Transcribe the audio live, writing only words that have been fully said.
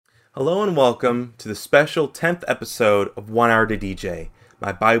Hello and welcome to the special 10th episode of 1 Hour to DJ,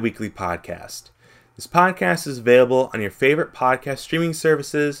 my bi-weekly podcast. This podcast is available on your favorite podcast streaming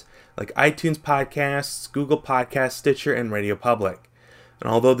services like iTunes Podcasts, Google Podcasts, Stitcher, and Radio Public. And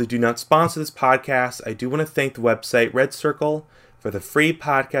although they do not sponsor this podcast, I do want to thank the website Red Circle for the free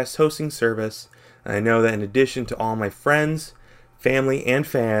podcast hosting service. And I know that in addition to all my friends, family, and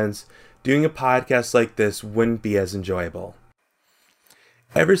fans, doing a podcast like this wouldn't be as enjoyable.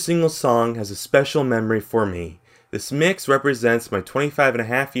 Every single song has a special memory for me. This mix represents my 25 and a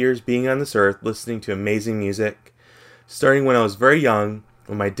half years being on this earth listening to amazing music. Starting when I was very young,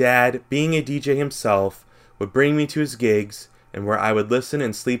 when my dad, being a DJ himself, would bring me to his gigs and where I would listen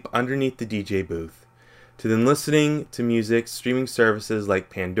and sleep underneath the DJ booth, to then listening to music streaming services like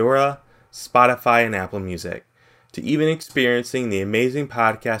Pandora, Spotify, and Apple Music, to even experiencing the amazing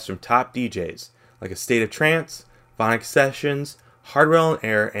podcasts from top DJs like A State of Trance, Vonic Sessions, Hardwell on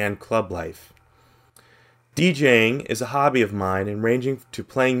Air, and Club Life. DJing is a hobby of mine and ranging to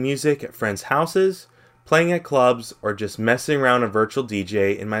playing music at friends' houses, playing at clubs, or just messing around a virtual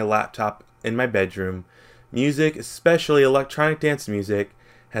DJ in my laptop in my bedroom. Music, especially electronic dance music,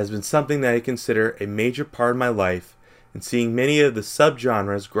 has been something that I consider a major part of my life, and seeing many of the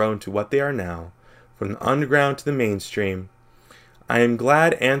subgenres grow into what they are now, from the underground to the mainstream, I am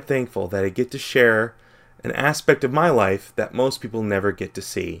glad and thankful that I get to share an aspect of my life that most people never get to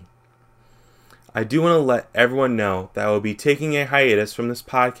see. I do want to let everyone know that I will be taking a hiatus from this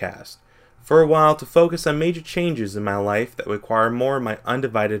podcast for a while to focus on major changes in my life that require more of my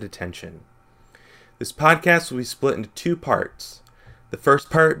undivided attention. This podcast will be split into two parts. The first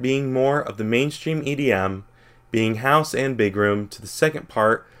part being more of the mainstream EDM, being house and big room, to the second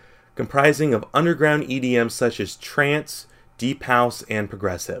part comprising of underground EDM such as trance, deep house, and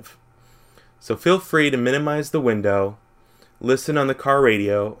progressive. So feel free to minimize the window, listen on the car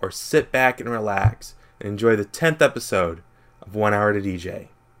radio, or sit back and relax and enjoy the 10th episode of 1 Hour to DJ.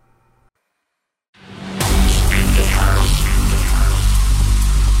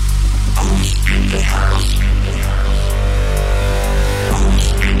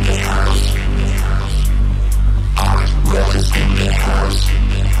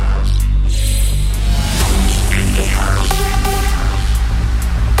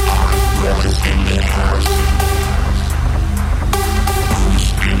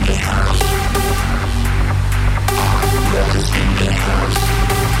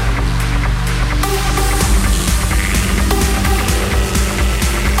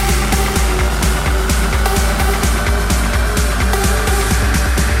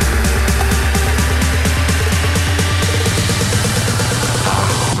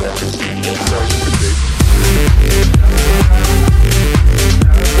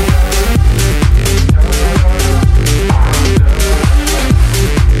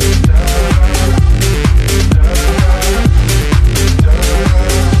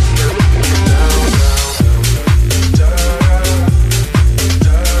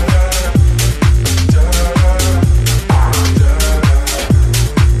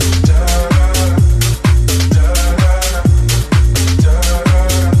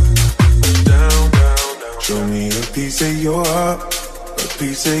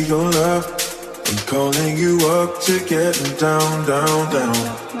 Say your love, I'm calling you up to getting down, down, down.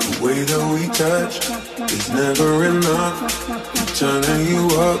 The way that we touch is never enough. I'm turning you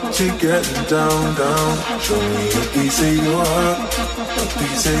up to getting down, down. Show me a piece of your heart, a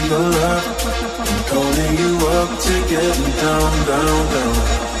piece of your love. I'm calling you up to getting down, down, down.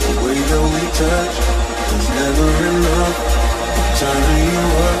 The way that we touch is never enough. I'm turning you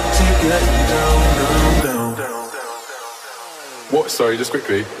up to getting down, down, down. What? Sorry, just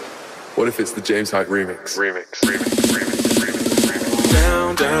quickly. What if it's the James Hype remix?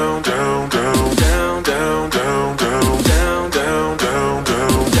 Down, down, down, down, down, down, down, down, down, down, down, down, down,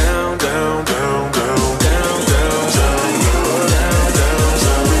 down, down, down, down,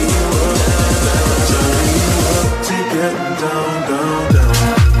 down, to getting down, down, down.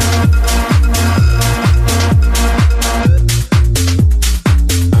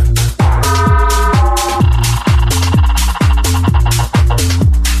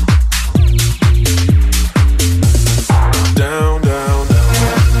 Down, down,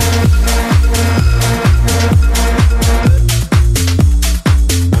 down.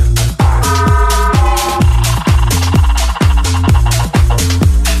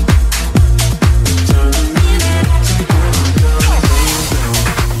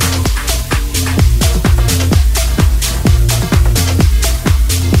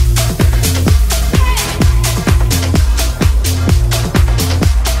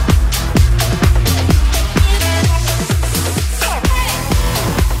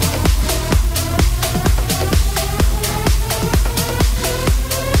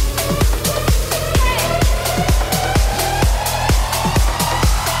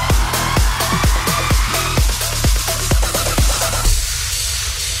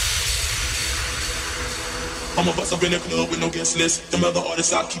 I'm a bust up in the club with no guest list. Them other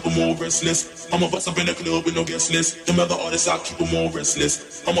artists, I keep them all restless. I'm a bust up in the club with no guest list. Them other artists, I keep them all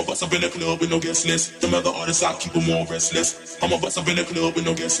restless. I'm a bust up in the club with no guest list. Them other artists, I keep them all restless. I'm a bust up in the club with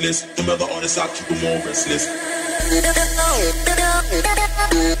no guest list. Them other artists, I keep them all restless.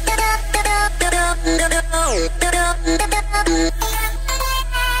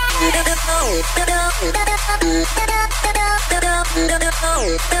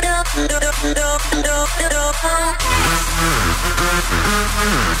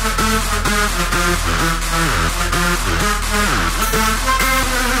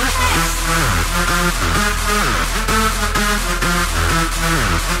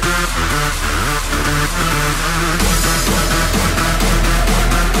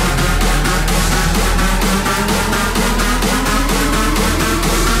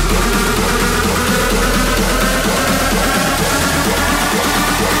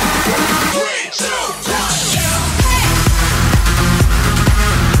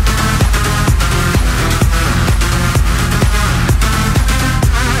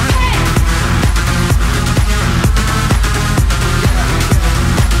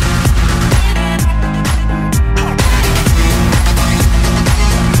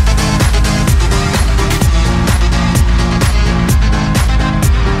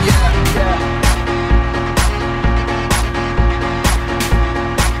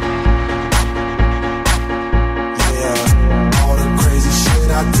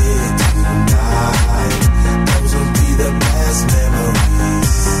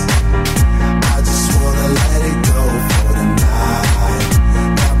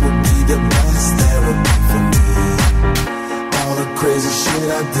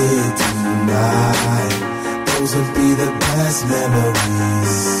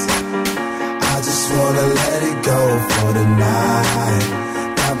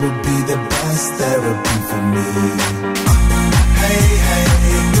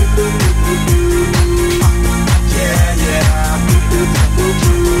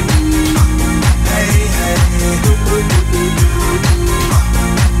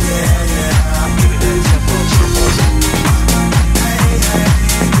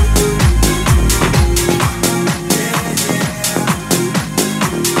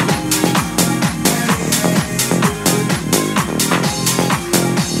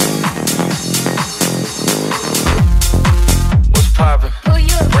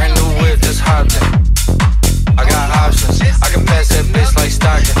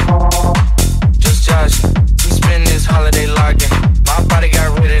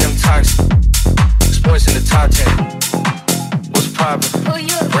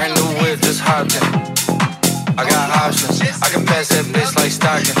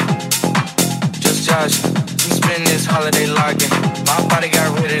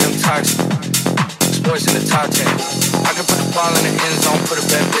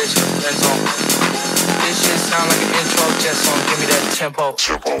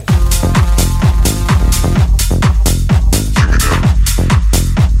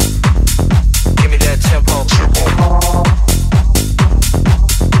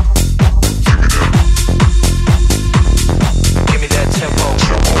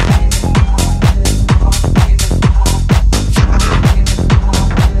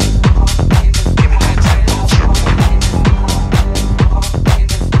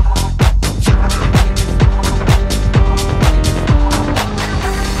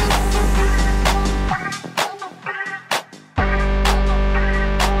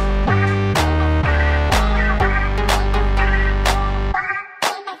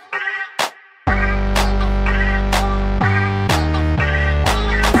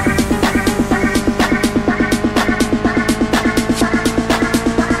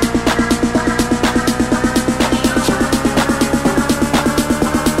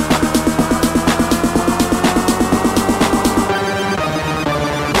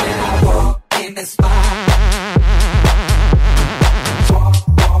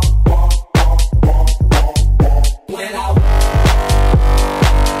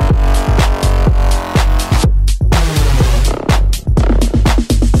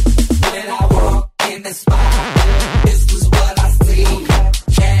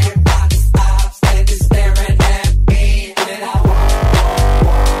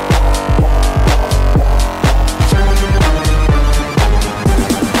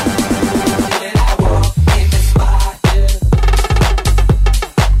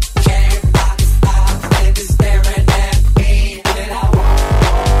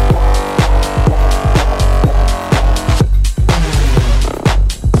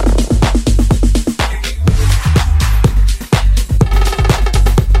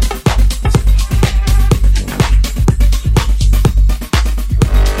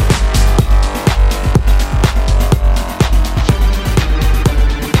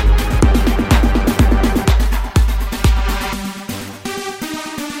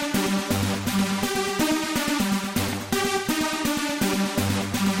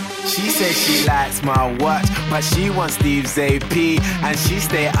 She said she likes my watch, but she wants Steve's AP. And she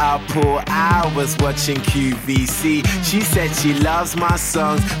stay up all hours watching QVC. She said she loves my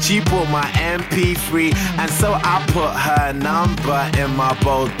songs, she bought my MP3. And so I put her number in my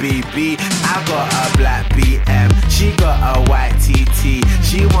bold BB. I got a black BM, she got a white TT.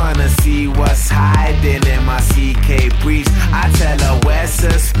 She wanna see what's hiding in my CK briefs. I tell her wear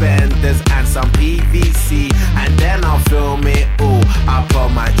suspenders and some PVC, and then I'll film it all up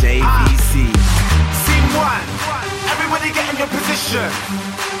on my JVC. Scene one, everybody get in your position.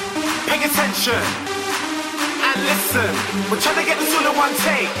 Pay attention and listen. We're trying to get this all in one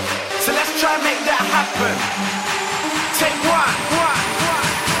take, so let's try and make that happen. Take one,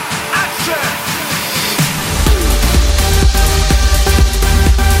 action.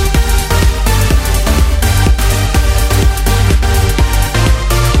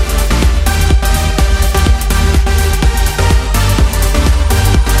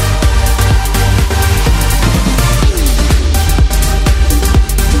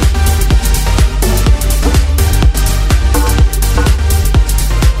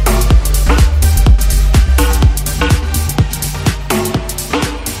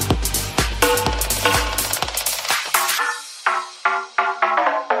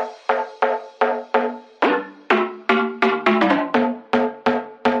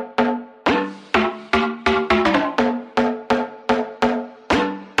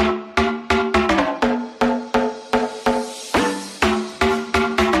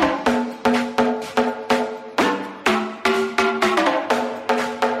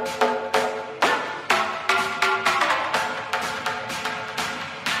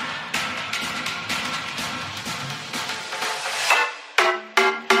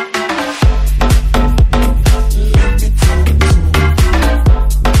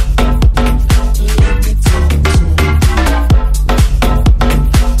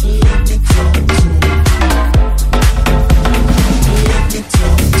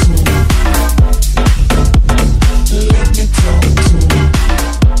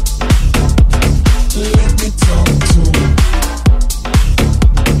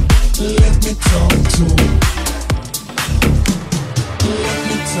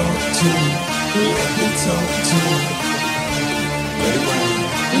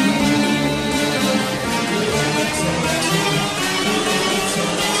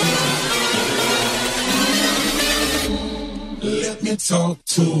 Talk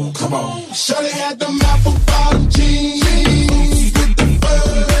to him, come on. Shawty had them apple bottom jeans with the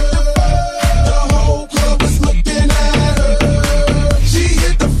fur. The whole club was looking at her. She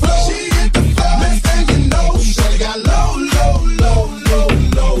hit the floor. Next thing you know, shawty got low.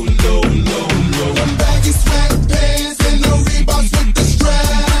 Them baggy sweatpants and the Reeboks with the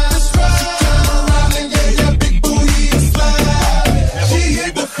straps. She turned around and gave that big booty a slap. She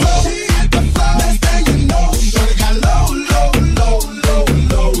hit the floor. Next thing you know, shawty got low.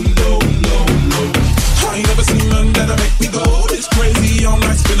 I ain't never seen nothing that'll make me go. It's crazy all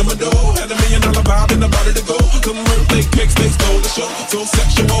night spinning my dough. Had $1 million vibe in the body to go. Come birthday cakes, they stole the show. So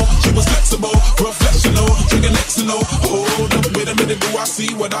sexual, she was flexible, professional, drinking Xano. Hold up, wait a minute, do I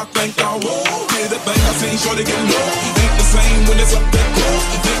see what I think I will? Did the thing I seen, sure to get low. Ain't the same when it's up that close.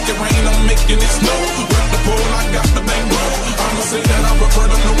 Make it rain, I'm making it snow. Rip the pole, I got the bang roll. I'ma say that I prefer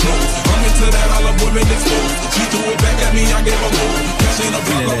them no clothes. I'm into that, I love women exposed. She threw it back at me, I gave her gold. Cash ain't a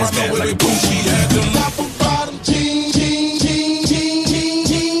problem, I know where it goes. She had them apple bottom jeans.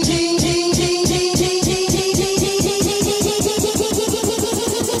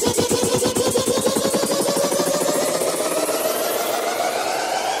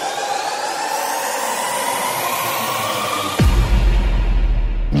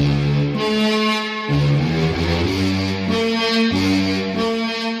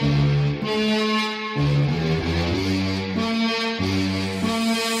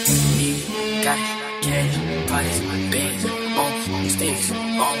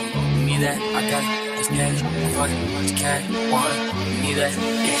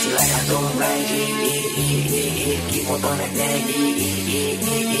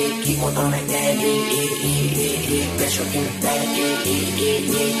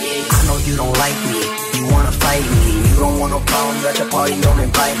 I know you don't like me, you wanna fight me. You don't want no problems at the party, don't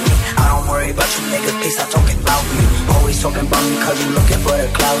invite me. I don't worry about you niggas, please stop talking about me. Always talking about me cause you looking for the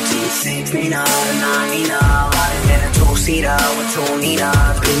clouty. 6 Nina, 9 Nina, riding in a two-seater with 2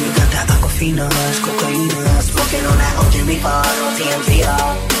 Ninas. Baby, you got that Aquafinas, cocaína, smoking on that OG Reaper, no TMZ.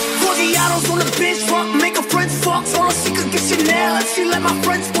 Forgiatos on the bench, fuck, make a friend fuck. Told her she could get Chanel if she let my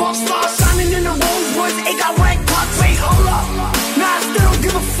friends walk. Start shining in the Rolls Royce, it got rank pots. Wait, hold up, nah, I still don't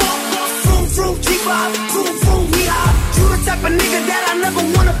give a fuck. Vroom, vroom, G5, vroom, vroom, we high. You the type of nigga that I never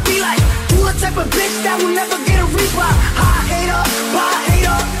wanna be like. type of bitch that will never get a reply. High hater, bye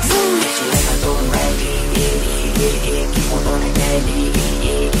hater, zoom. She like a todo ready, keep on doing it,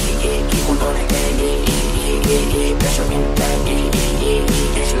 keep on doing it, pressure in the back.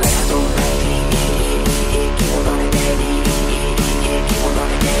 She like a todo ready, keep on doing it, keep on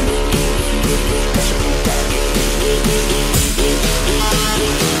doing it, pressure in the back.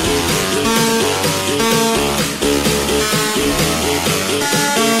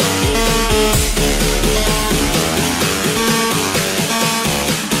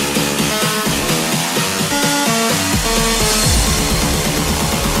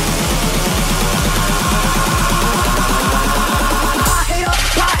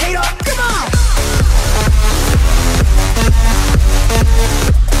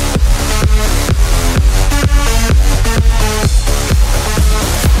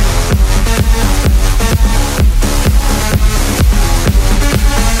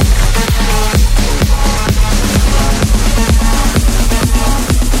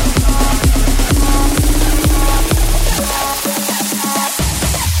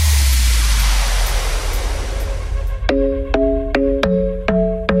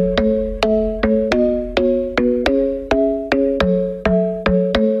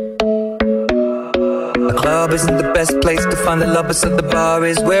 Isn't the best place to find the lovers, so the bar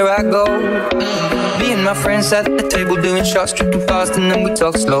is where I go. Me and my friends at the table doing shots, tripping fast, and then we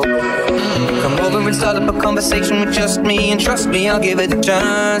talk slow. Come over and start up a conversation with just me, and trust me, I'll give it a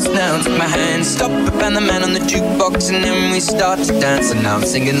chance. Now take my hand, stop it, and the man on the jukebox, and then we start to dance. And now I'm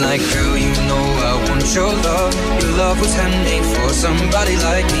singing like, girl, you know I want your love. Your love was handmade for somebody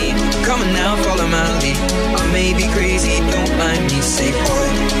like me. Come on now, follow my lead. I may be crazy, don't mind me. Say, boy,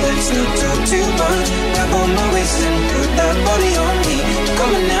 let's not talk too much. Grab on my waist and put that body on me.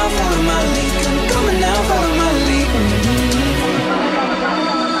 Come on now, follow my lead. Come on now, follow my lead.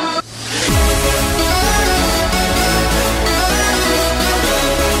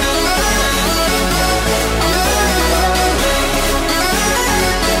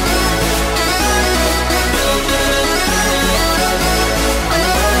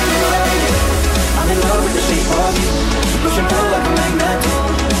 I'm in love with the shape of you. Push and pull like a magnet.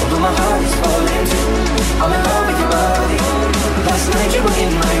 Although my heart is falling too. I'm in love with your body. Last night you were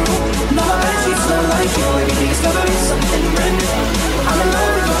in my room. Now my bedsheets smell like you. Every day discovering something brand new. I'm in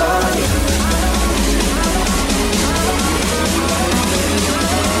love with your body.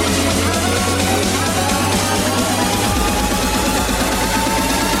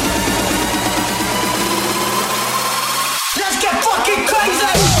 Let's get fucking crazy!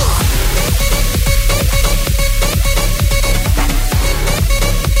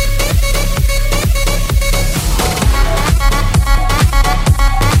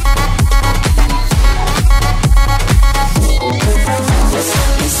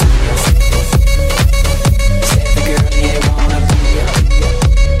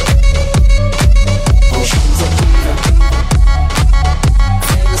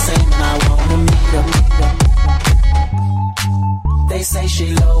 They say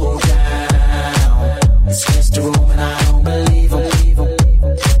she low down. It's just a room and I don't believe 'em.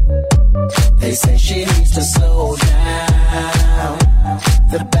 They say she needs to slow down.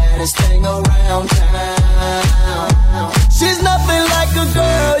 The baddest thing around town. She's nothing like a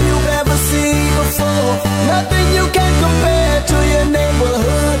girl you've ever seen before. Nothing you can compare to your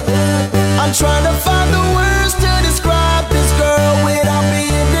neighborhood. I'm trying to find the words to describe this girl without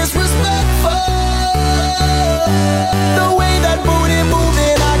being disrespectful. The way that booty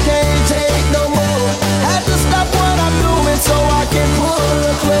moving, I can't take no more. Had to stop what I'm doing so I can pull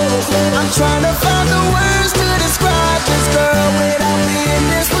her close. I'm trying to find the words to describe this girl without being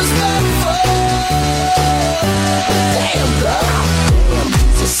disrespectful. Damn girl, damn,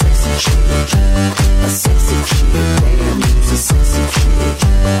 she's a sexy chick, a sexy chick. Damn, she's a sexy chick,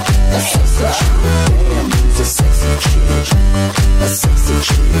 a sexy chick. Damn, she's a sexy chick, a sexy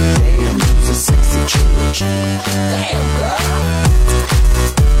chick. Damn, she's a sexy chick. Damn girl.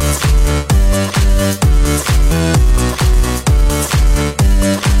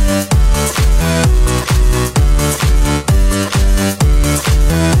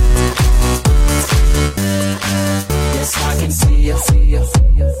 Yes, I can see you, see you.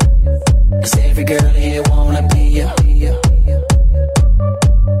 'Cause every girl here wanna be you.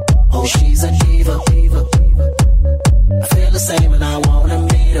 Oh, she's a diva. I feel the same and I wanna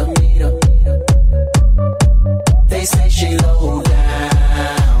meet her. They say she low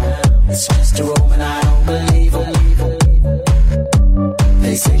down. It's just a room and I don't believe 'em.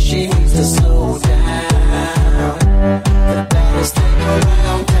 They say she needs to slow down. The baddest thing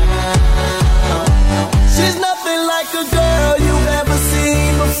around town. She's nothing like a girl you've ever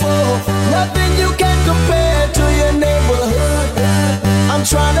seen before. Nothing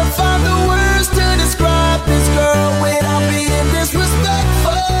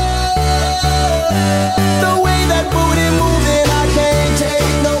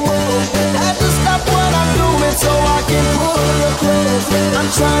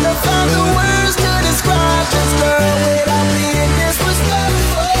Trying to find the words to describe this girl without being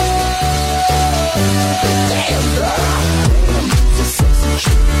disrespectful. Damn girl.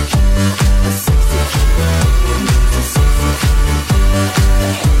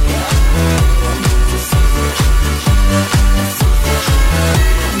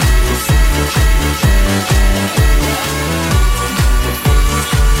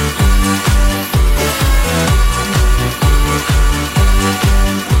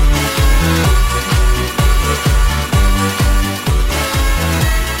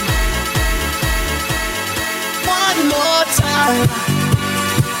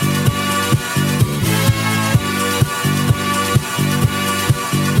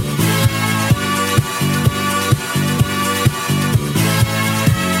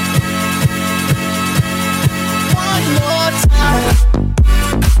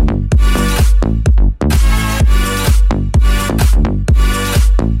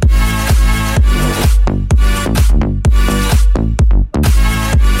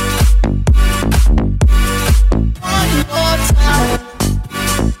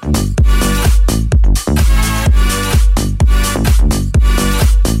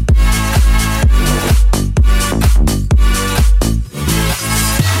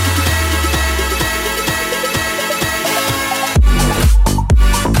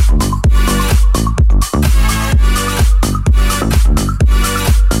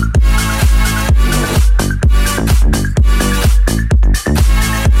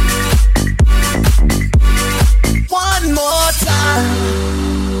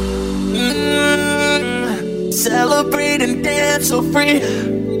 Celebrate and dance so free.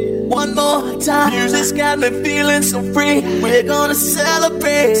 One more time. Music's got me feeling so free. We're gonna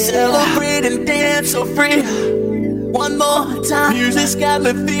celebrate, celebrate and dance so free. One more time. Music's got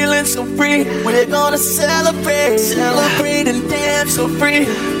me feeling so free. We're gonna celebrate, celebrate and dance so free.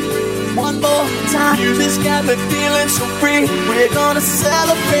 One more time. Music's got me feeling so free. We're gonna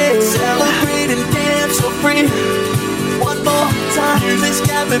celebrate, celebrate and dance so free. One more time. Music's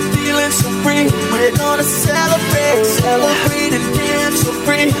got me feeling so free. We're gonna celebrate, celebrate and dance so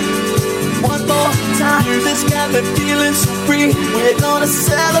free. One more time. Music's got me feeling so free. We're gonna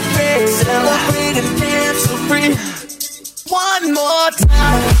celebrate, celebrate and dance so free. One more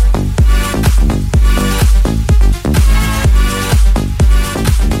time.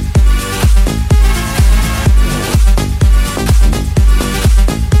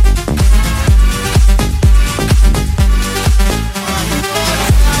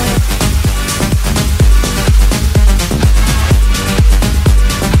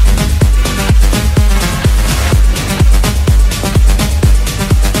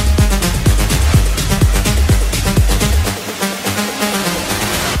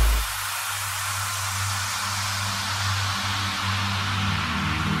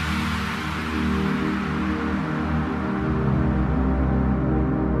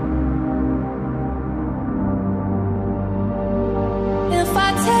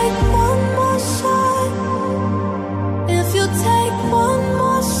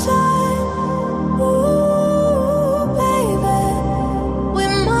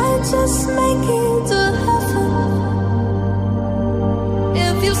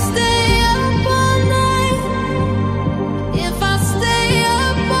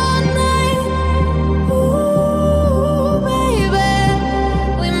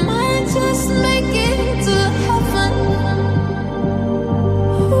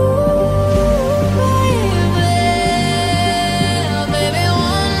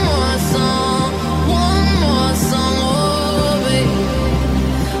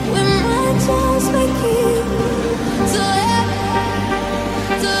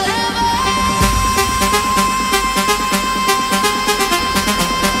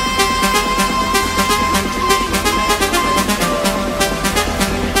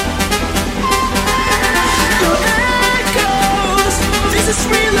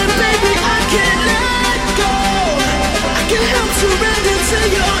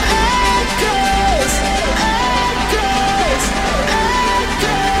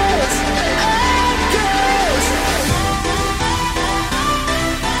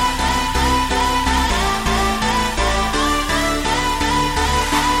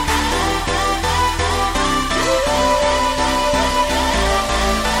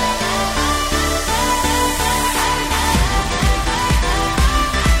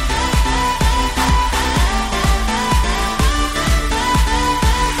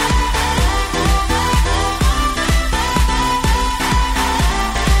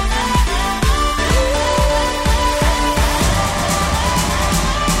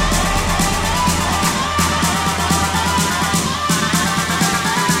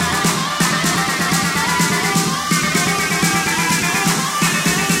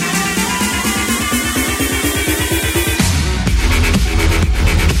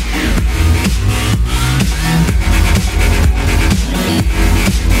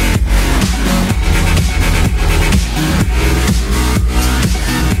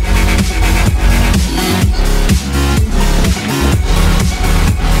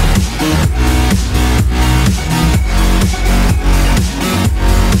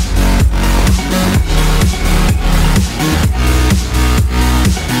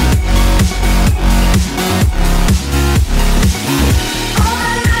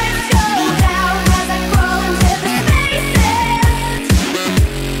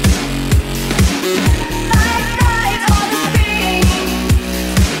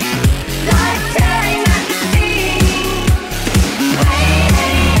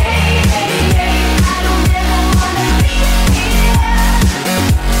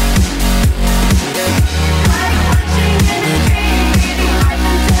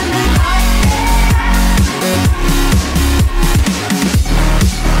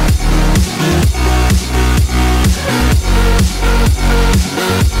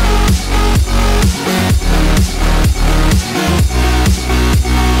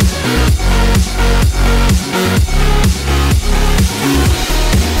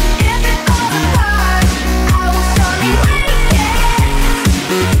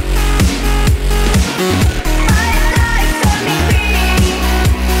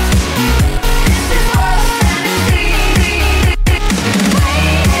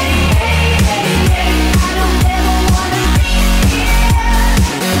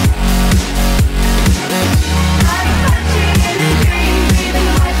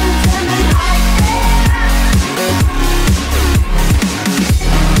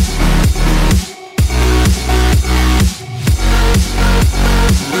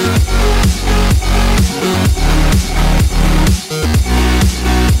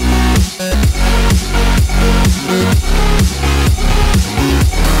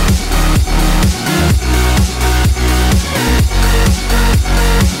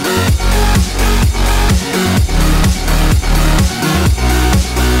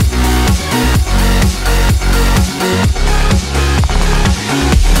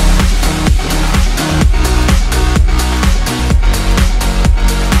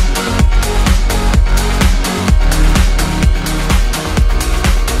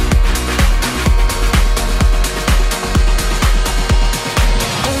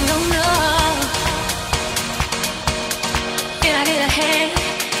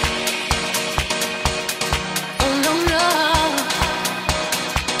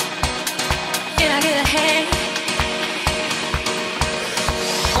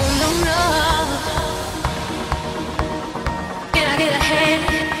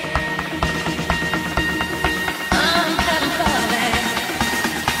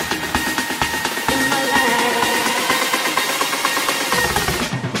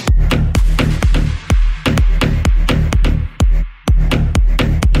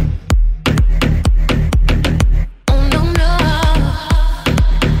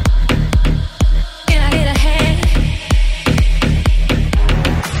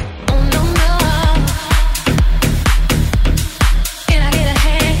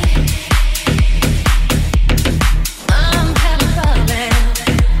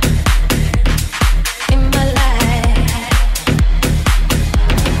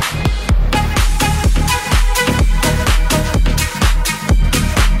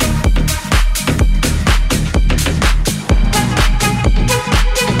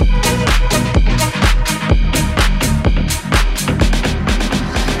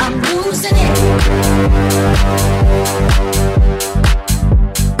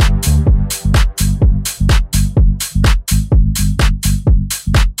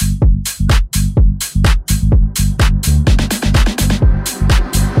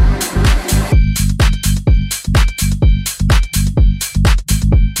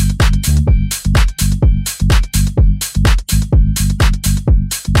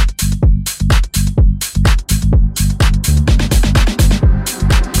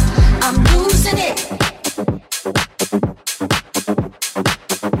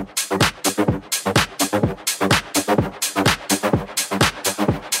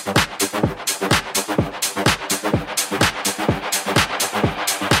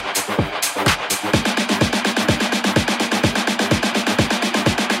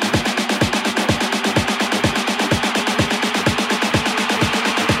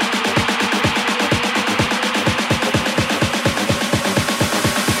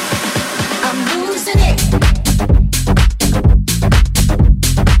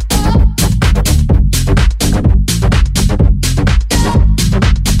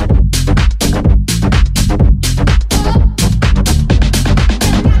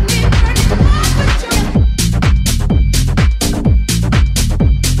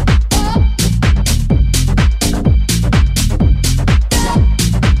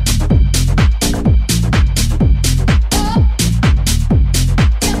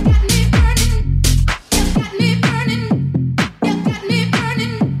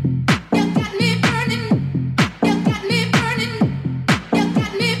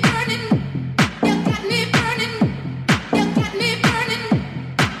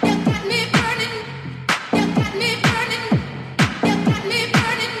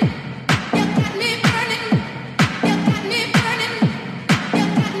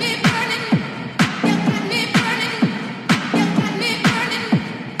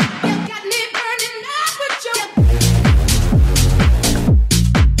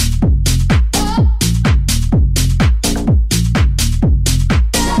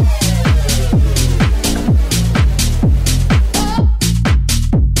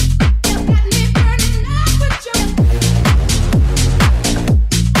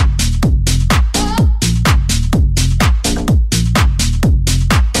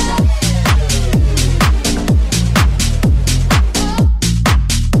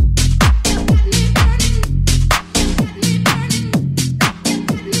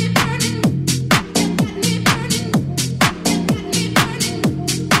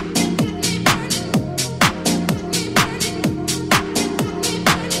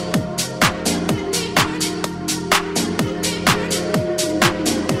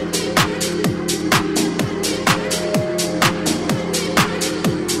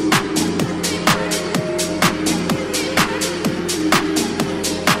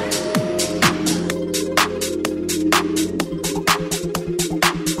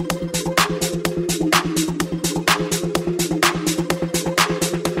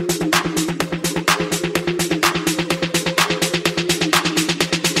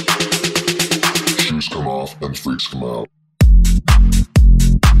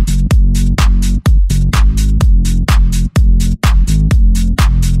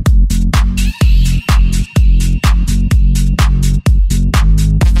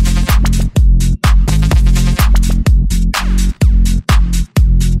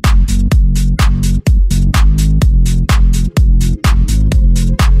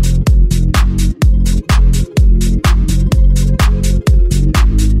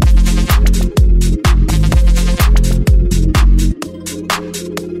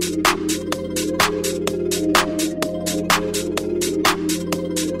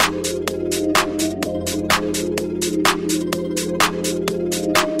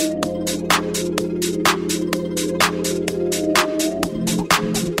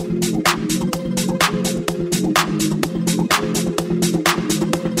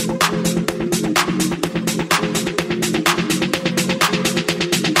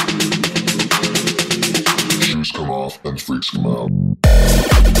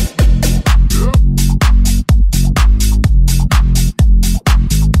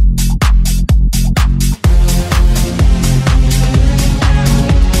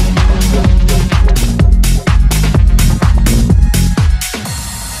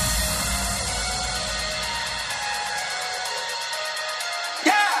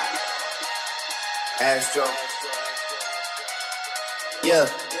 Astro. Yeah,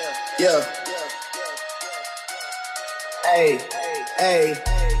 yeah. Hey, hey.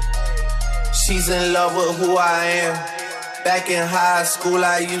 She's in love with who I am. Back in high school,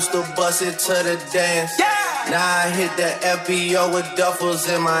 I used to bust it to the dance. Now I hit the FBO with duffels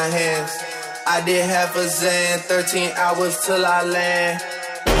in my hands. I did half a Zan, 13 hours till I land.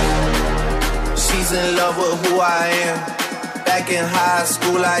 She's in love with who I am. Back in high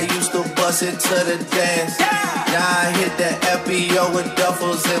school, I used to bust it to the dance. Now I hit the FBO with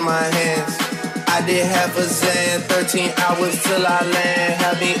duffels in my hands. I did half a Zan, 13 hours till I land.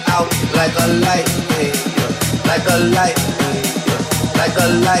 Had me out like a light, hey, yeah. Like a light, hey, yeah. Like a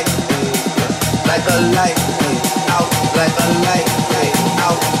light, hey, yeah. Like a light, hey. Out like a light, hey.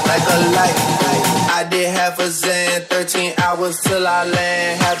 Out like a light, hey. I did half a Zan, 13 hours till I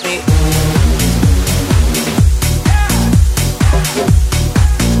land. Had me.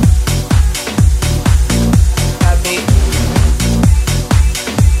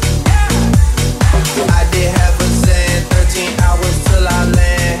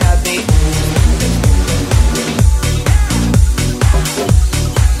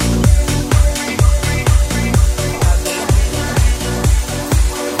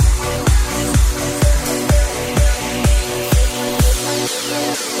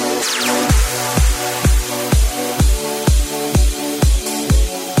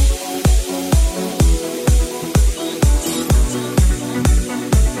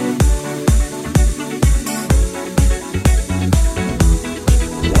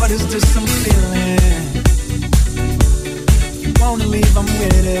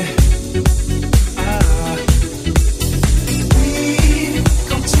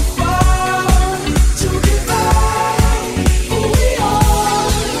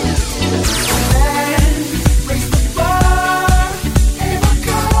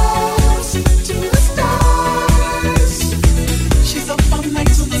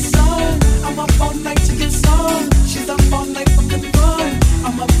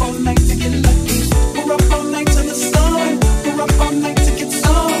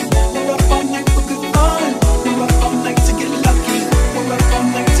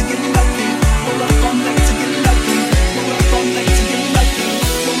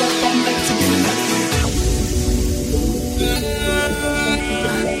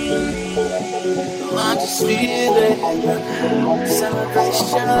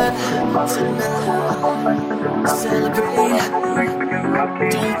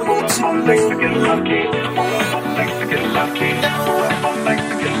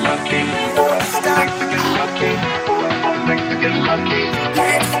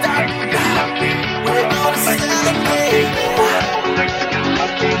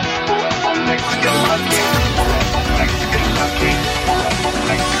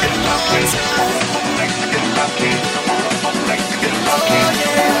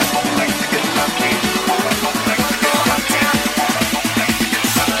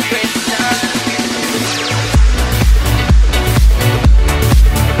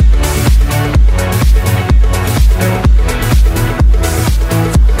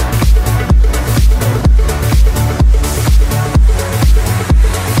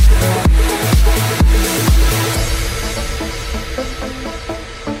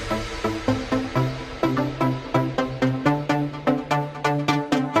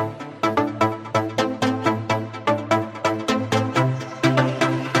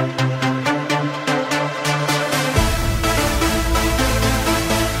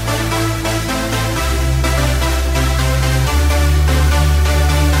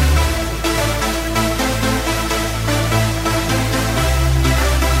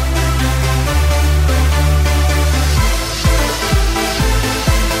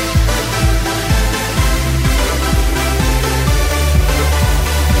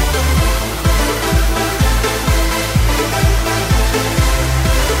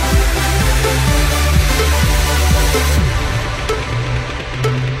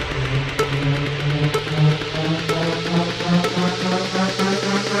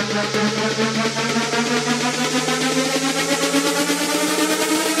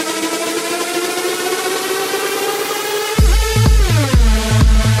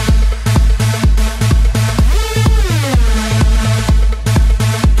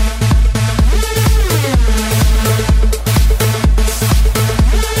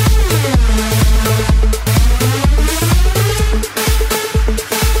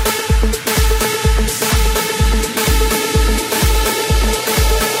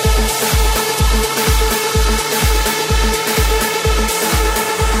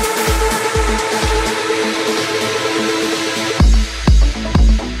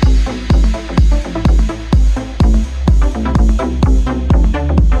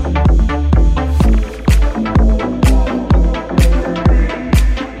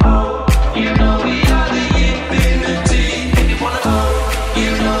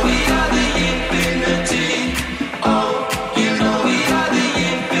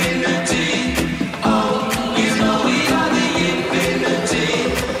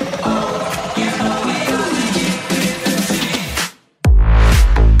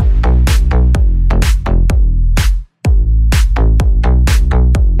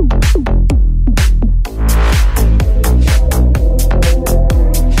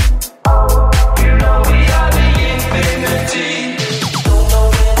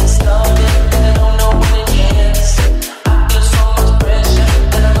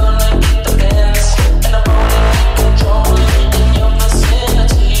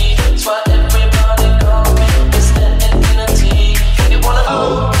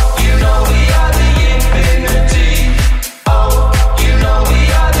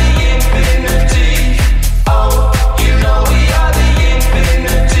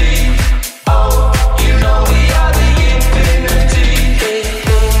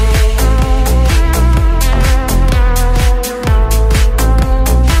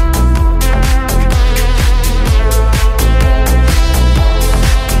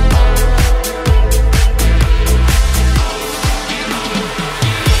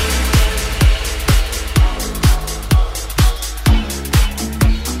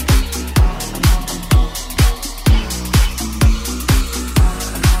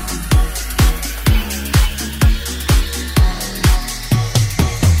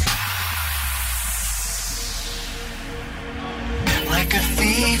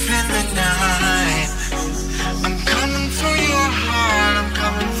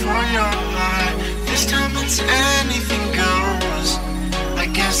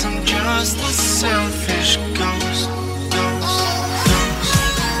 guess I'm just a selfish ghost.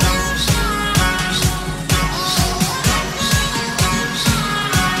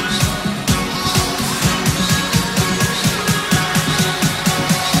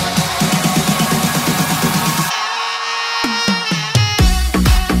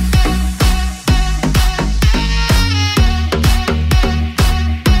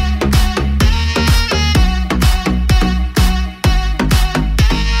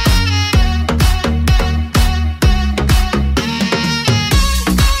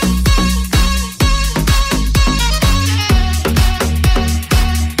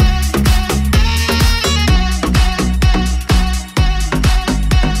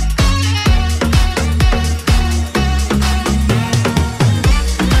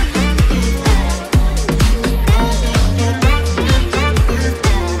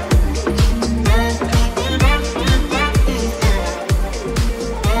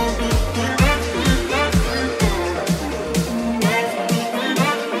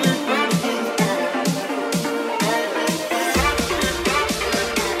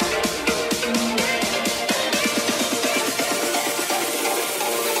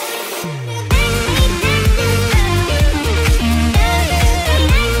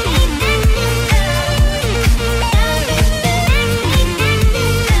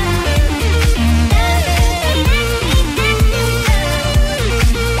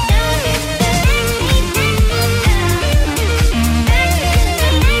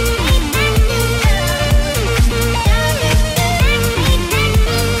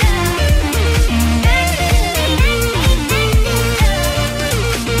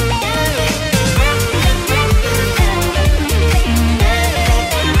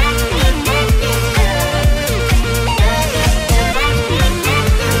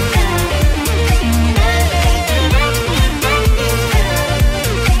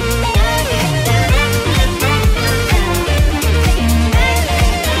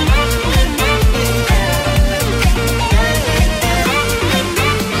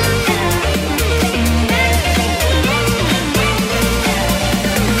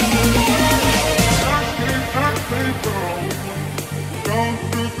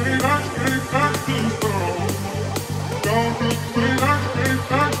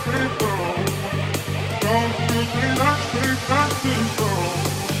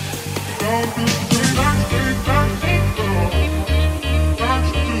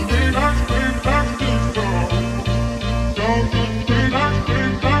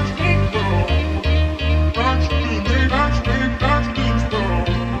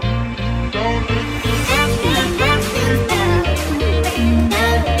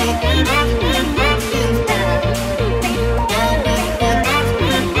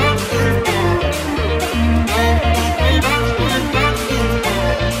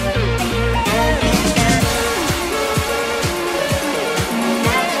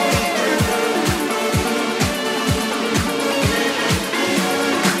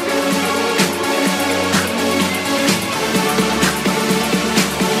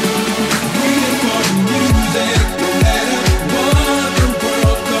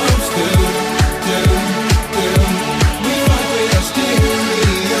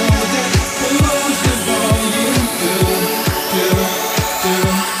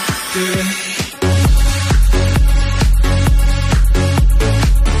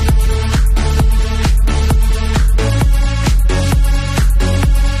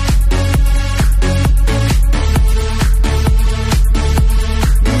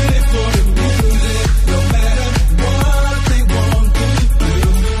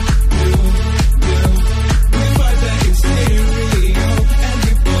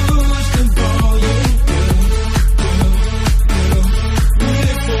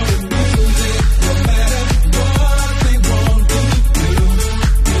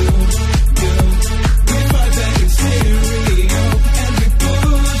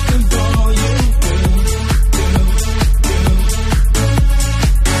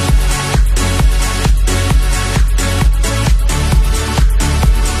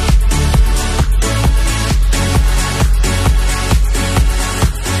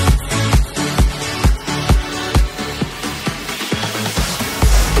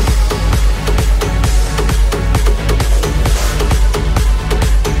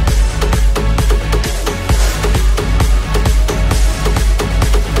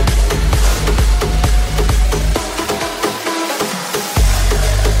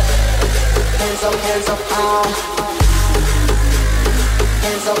 hands up high.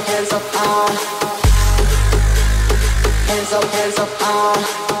 Hands up high. Hands up high.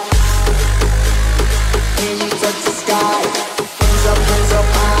 Can you touch the sky? Hands up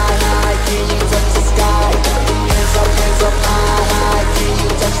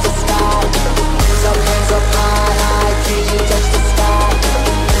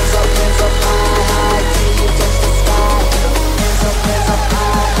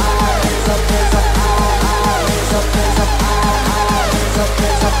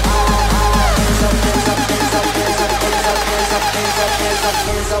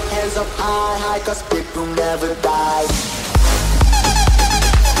 'cause people never die.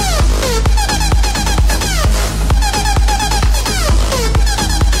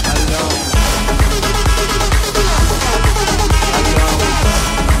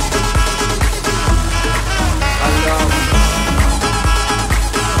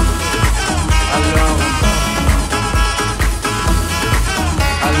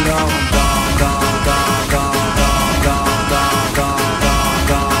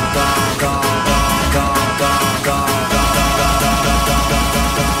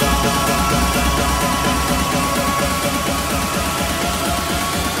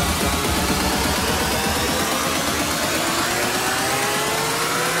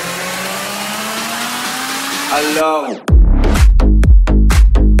 Alone.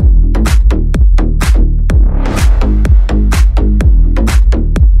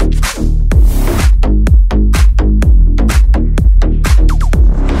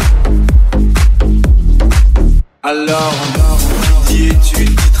 Alors, qui dit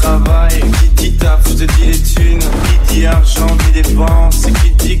études, qui travaille, qui dit taf, je te dis les thunes, qui dit argent, dit dépense,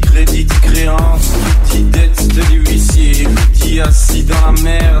 qui dit crédit, dit créance, qui dit dette, je te dis huissier, qui dit assis dans la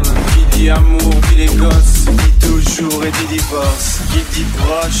merde, qui dit amour, dit les gosses, dit toujours et dit divorce, qui dit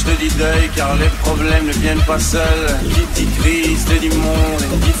proche, te dit deuil, car les problèmes ne viennent pas seuls, qui dit crise, te dit monde,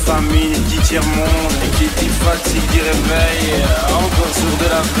 qui dit famine, dit tiers-monde, et qui dit fatigue, dit réveil, encore sourd de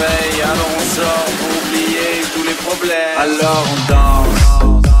la veille, alors on sort pour oublier tous les problèmes. Alors on danse,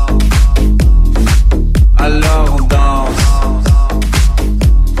 alors on danse,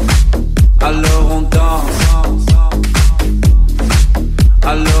 alors on danse,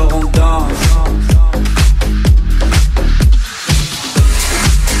 alors on danse.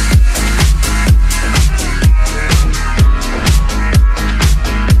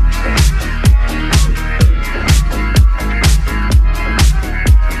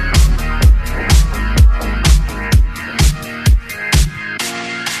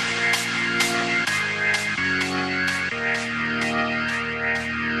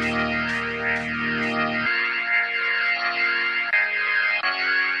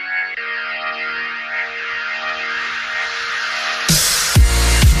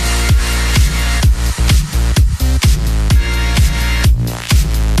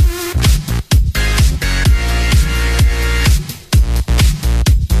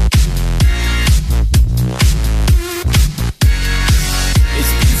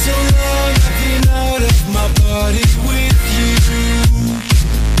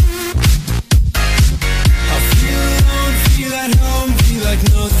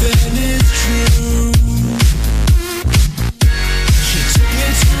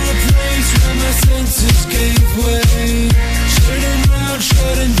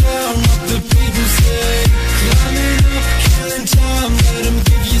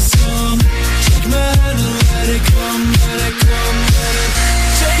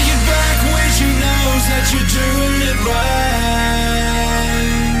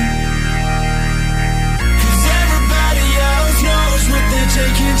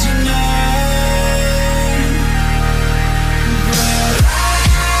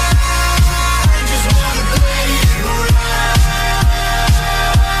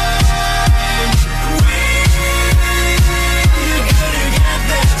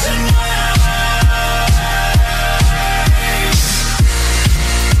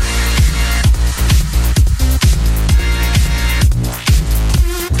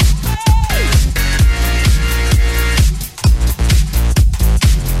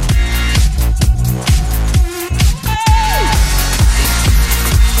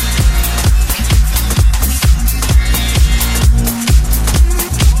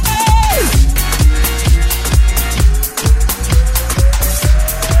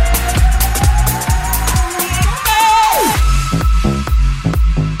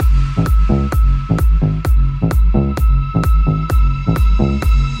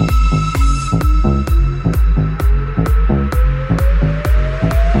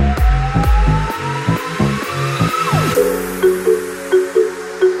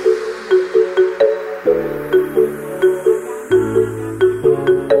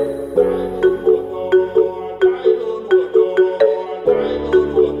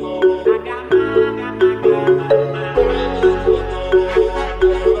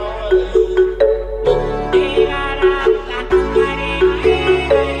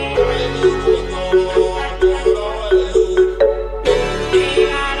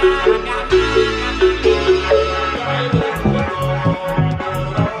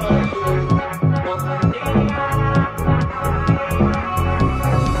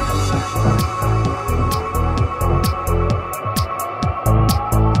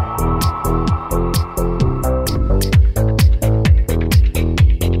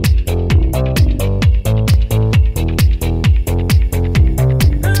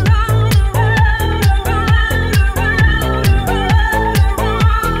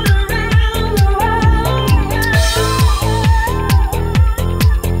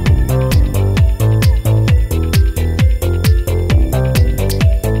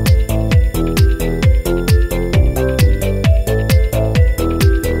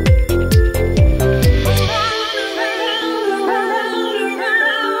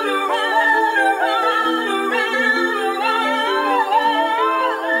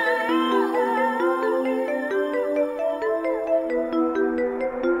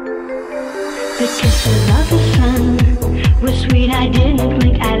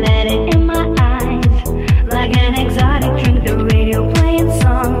 I let it in my eyes. Like an exotic drink, the radio playing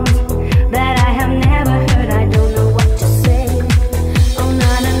songs that I have never heard. I don't know what to say. Oh,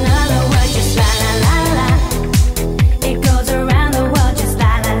 not another word, just la la la la. It goes around the world, just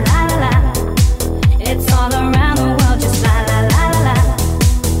la la la la. It's all around the world, just la la la la.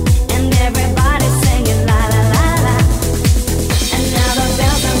 And everybody's singing la la la la. And now the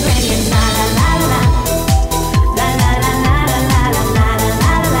bells are ringing la la la la. La la la la la la la la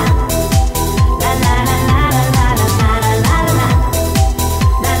la la. La la la la la la la la la la.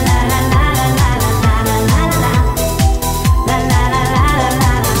 La la la la la la la la la la. La la la la la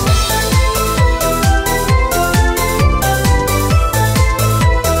la.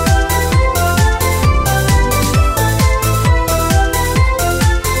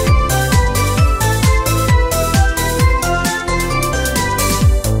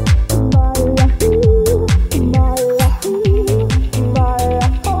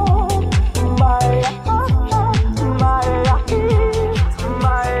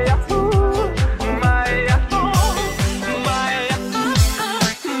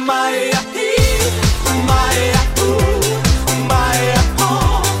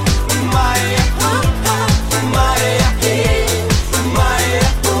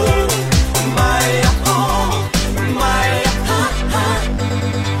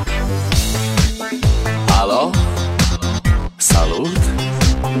 Alo? Salut!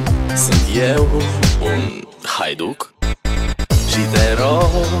 Sunt eu, un haiduc și te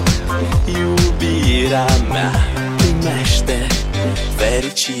rog, iubirea mea, primește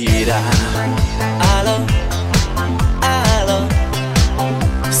fericirea. Alo? Alo?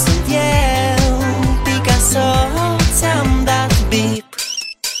 Sunt eu, Picasso, ți-am dat bip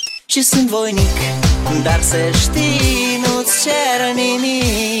și sunt voinic, dar să știi, nu-ți cer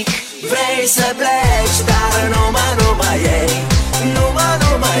nimic. Vrei să pleci, dar numai ei,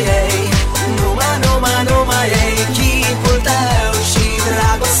 numai ei, numai ei, chipul tău și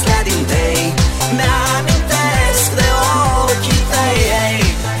dragostea din tei mi-amintesc de ochii tăi, ei.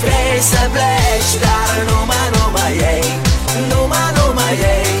 Vrei să pleci, dar numai ei, numai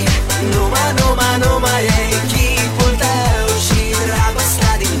ei, numai ei, chipul tău și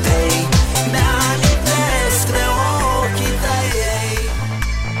dragostea din tei mi-amintesc de ochii tăi, ei.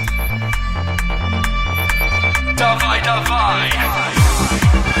 Dawaj, dawaj!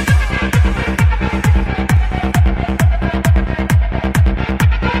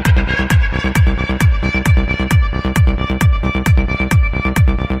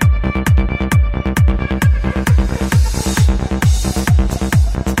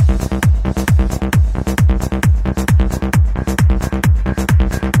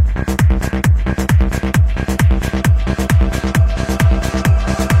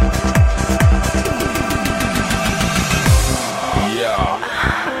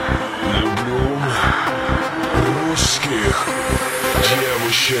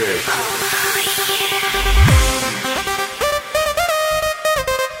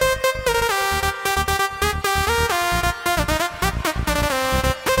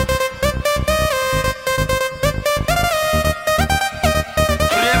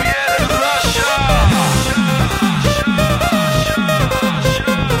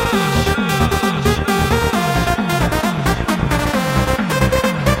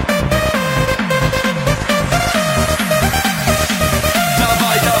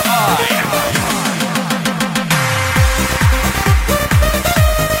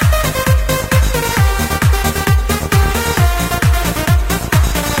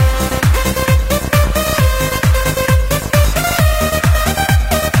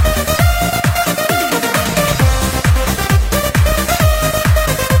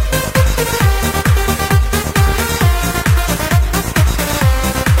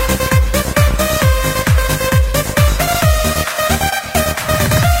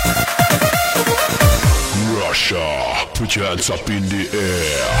 Put your hands up in the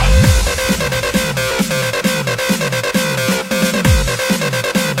air.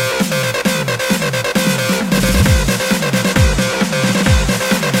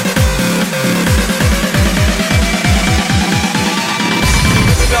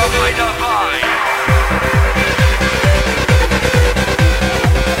 Dawaj, dawaj!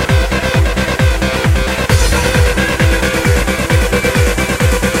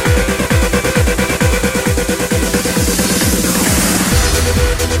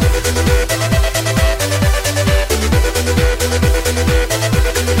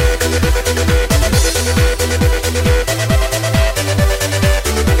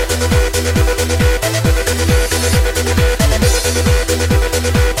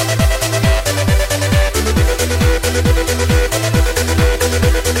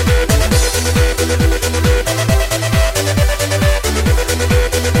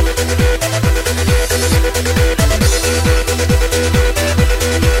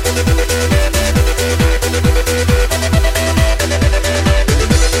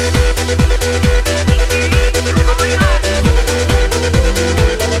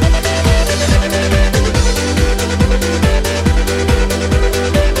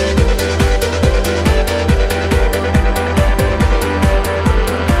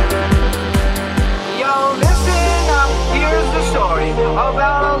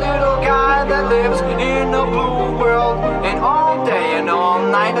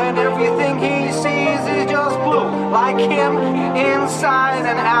 inside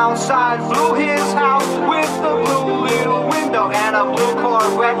and outside. Blew his house with a blue little window and a blue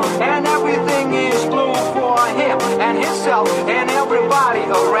Corvette, and everything is blue for him and himself and everybody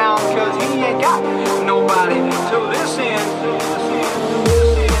around, cause he ain't got nobody to listen.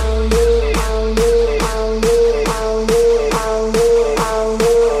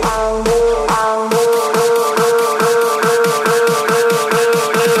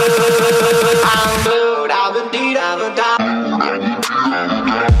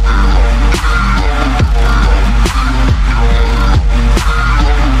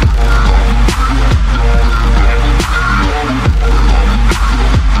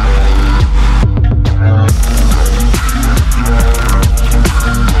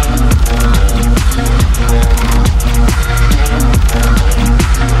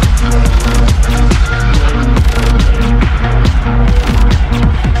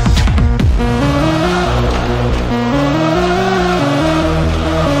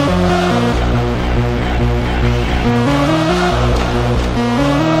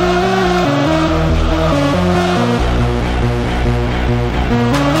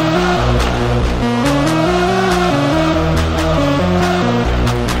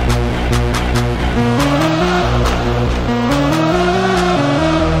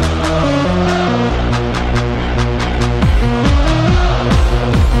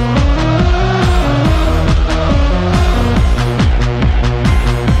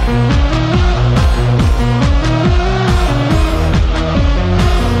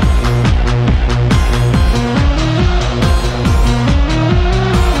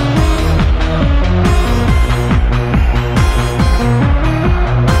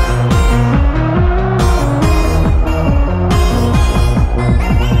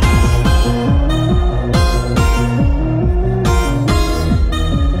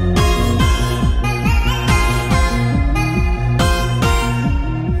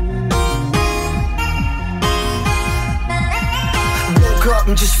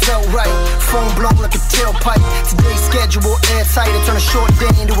 Just felt right, phone blown like a tailpipe. Today's schedule airtight, I turn a short day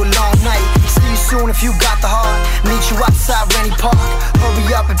into a long night. See you soon if you got the heart. Meet you outside Rennie Park.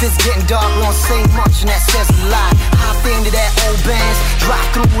 Hurry up if it's getting dark. We won't say much and that says a lot. Hop into that old bands, drive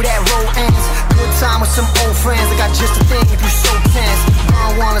through where that road ends. Good time with some old friends. I got just a thing if you so tense.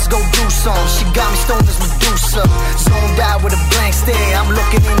 One, let's go do some. She got me stoned as Medusa. Zoned out with a blank stare. I'm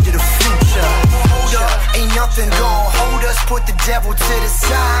looking into the future. Hold up, ain't nothing gon' hold us. Put the devil to the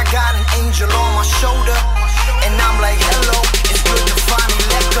side. Got an angel on my shoulder, and I'm like, hello. It's good to finally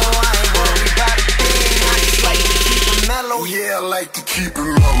let go. I ain't worried about a thing. I just like to keep it mellow. Yeah, I like to keep it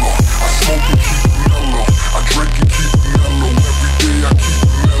mellow. I smoke and keep it mellow. I drink and keep it mellow. Every day I keep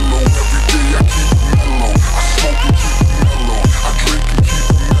it mellow. Every day I keep it mellow. I smoke and keep it mellow. I drink and keep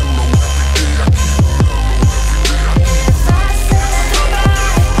it mellow. Every day I keep it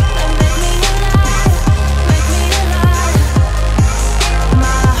mellow. Every day I keep it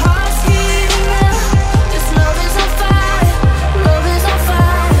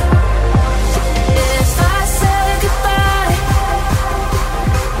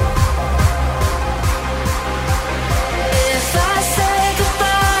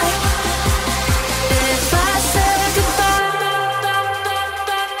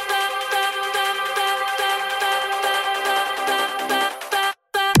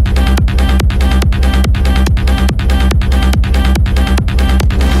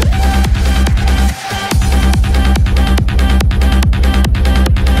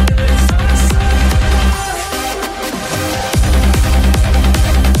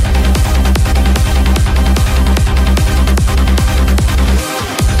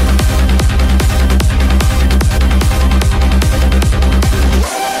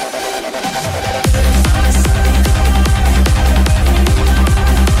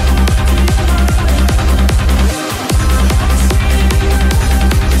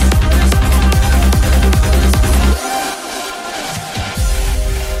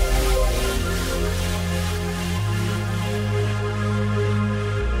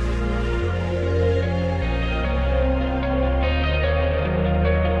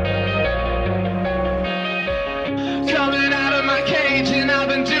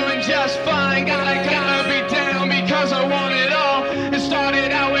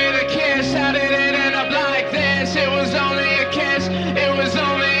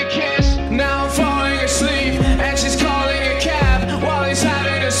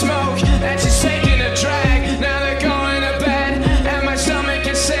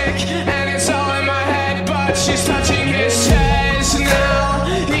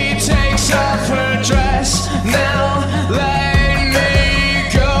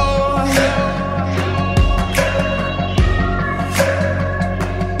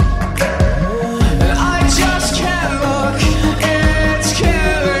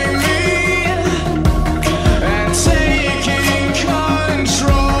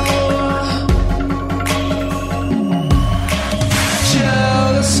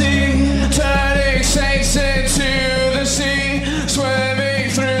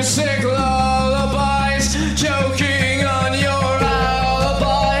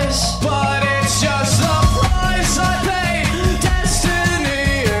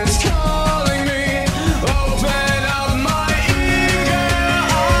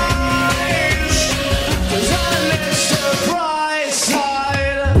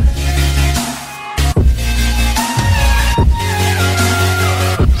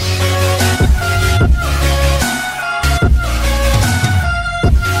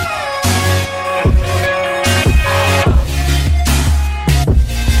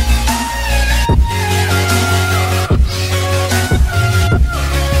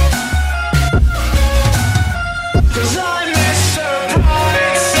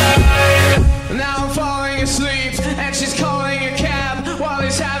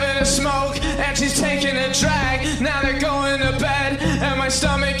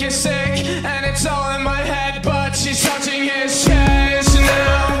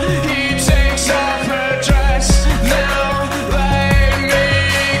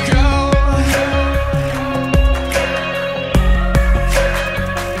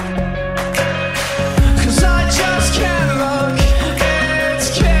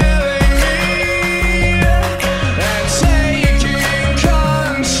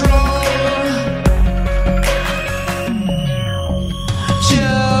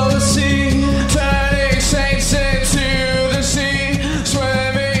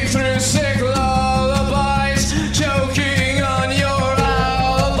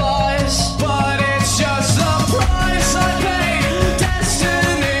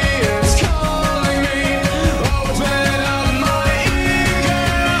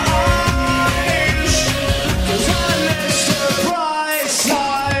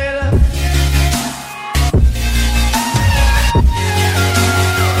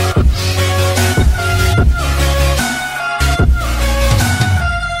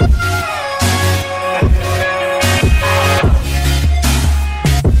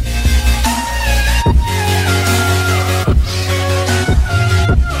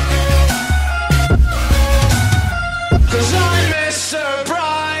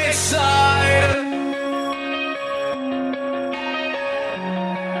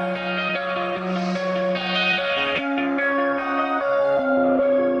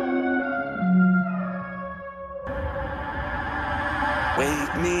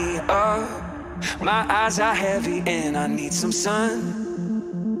wake me up. My eyes are heavy and I need some sun.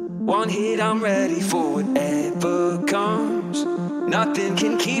 One hit, I'm ready for whatever comes. Nothing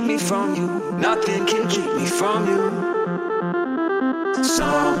can keep me from you. Nothing can keep me from you.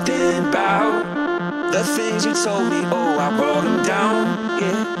 Something about the things you told me, oh, I wrote them down,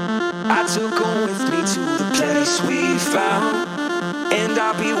 yeah. I took them with me to the place we found. And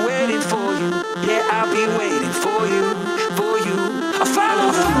I'll be waiting for you, yeah, I'll be waiting for you, for you. I'll follow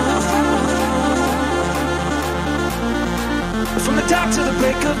the moon from the dark to the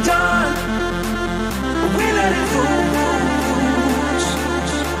break of dawn. We let it loose,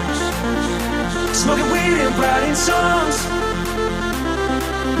 smoking weed and writing songs.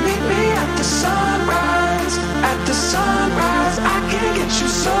 Meet me at the sunrise, at the sunrise. I can get you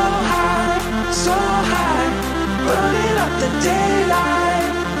so high, so high. Burning up the daylight,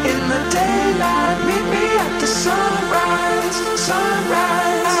 in the daylight. Meet me at the sunrise,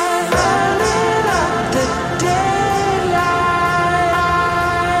 sunrise. Burning up the daylight.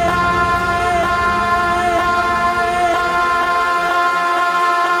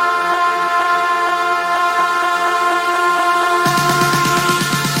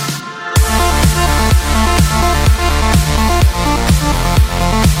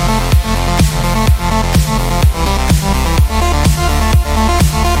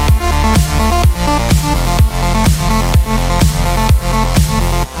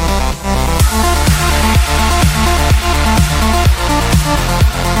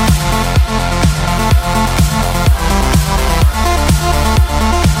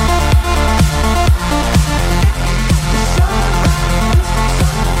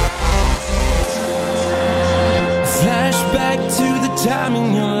 Time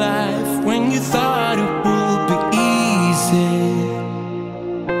in your life when you thought it would be easy,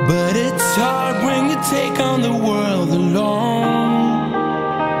 but it's hard when you take on the world alone.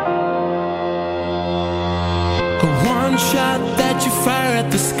 A one shot that you fire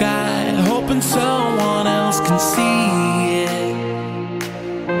at the sky, hoping someone else can see it.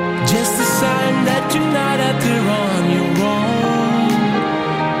 Just a sign that you're not out there on your own.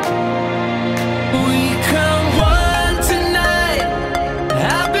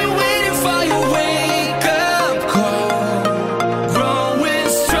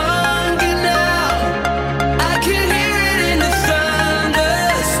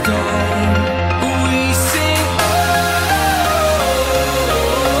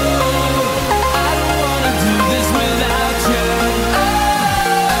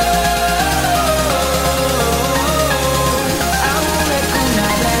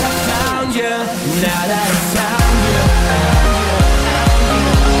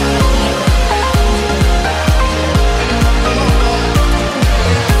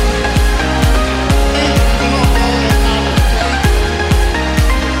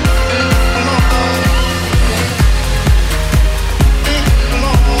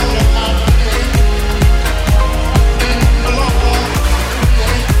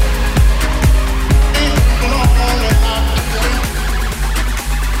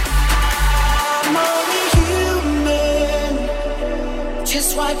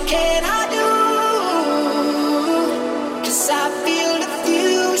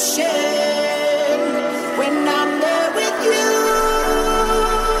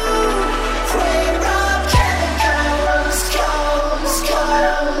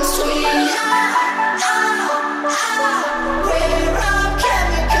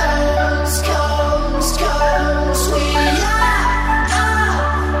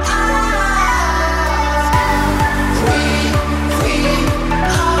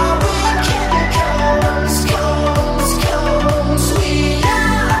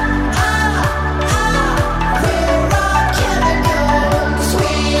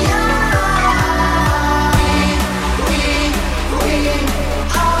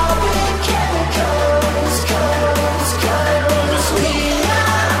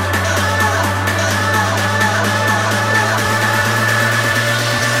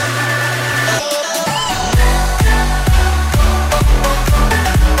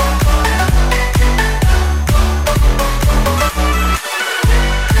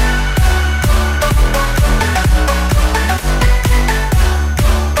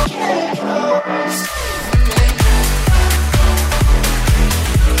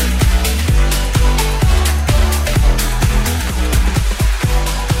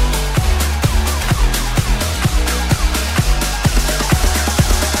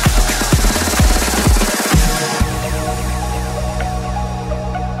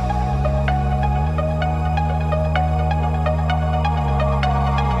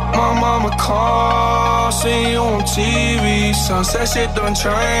 mama called seen you on TV. Sunset shit done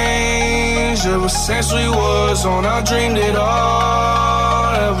changed. Ever since we was on, I dreamed it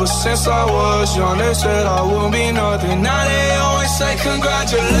all. Ever since I was young, they said I wouldn't be nothing. Now they always say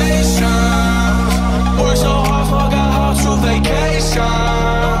congratulations. Worked so hard, forgot how to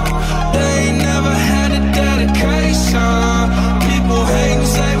vacation. They ain't never had the dedication. People hate and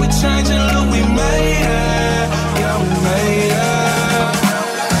say we changing, look, we made it. Yeah, we made it.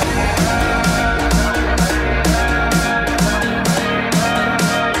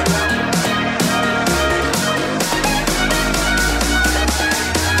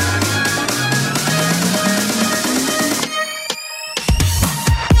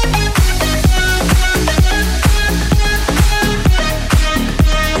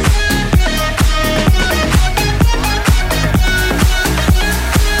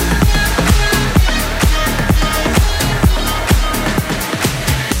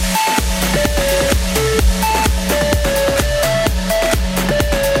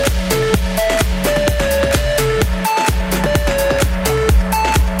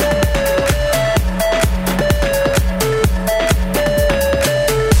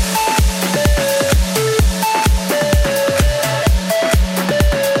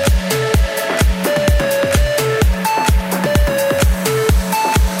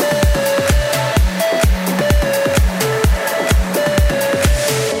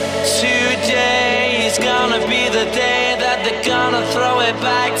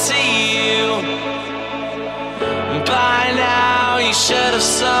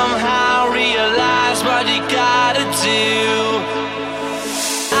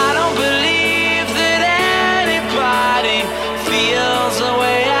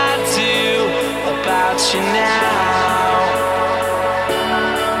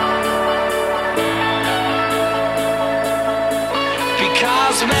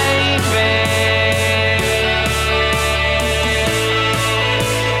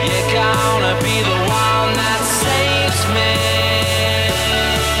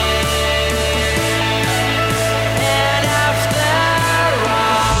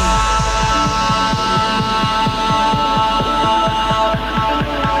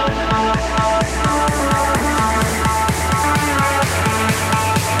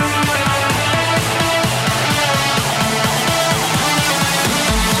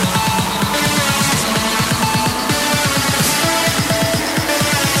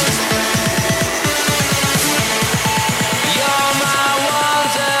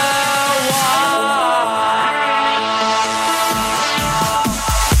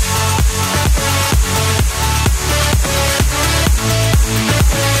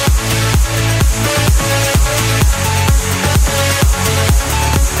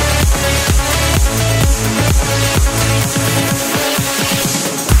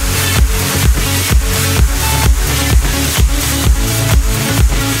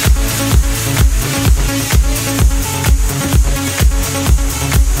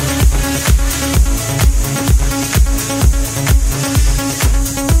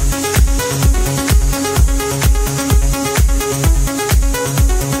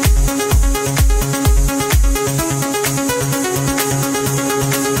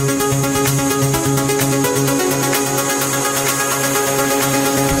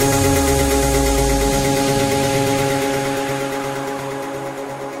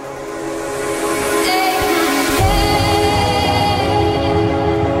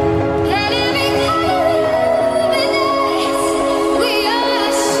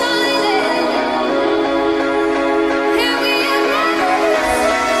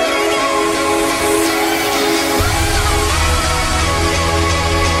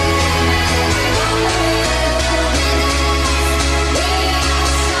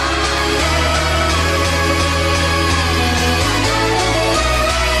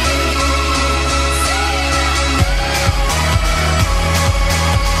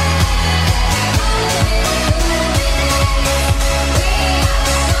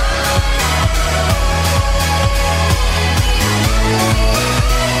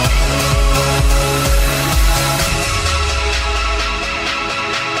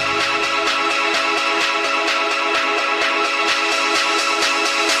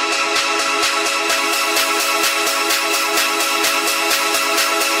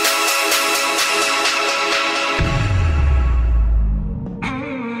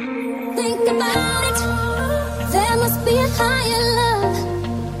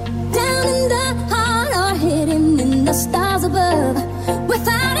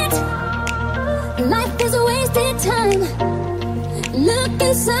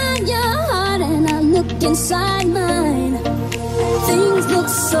 inside your heart and I look inside mine. Things look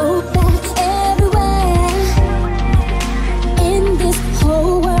so bad everywhere.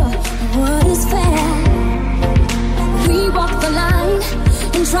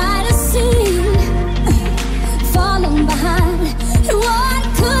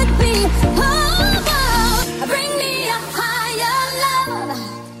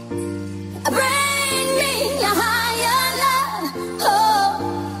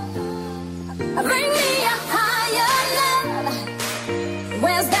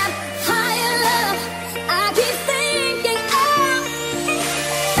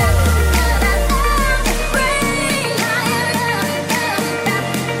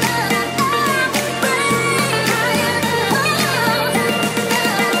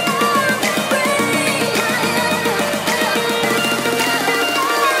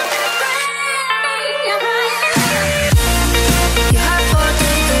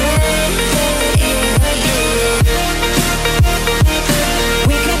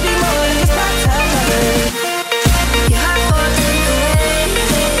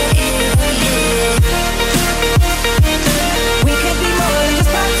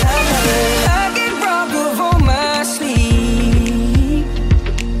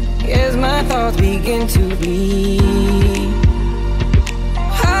 begin to bleed.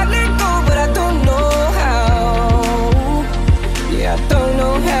 I let go, but I don't know how. Yeah, I don't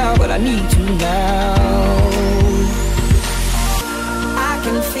know how, but I need to now. I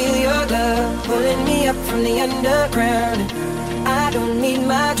can feel your love pulling me up from the underground. I don't need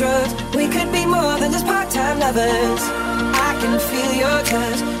my drugs. We could be more than just part-time lovers. I can feel your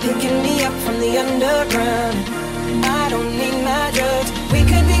touch picking me up from the underground. I don't need my drugs. We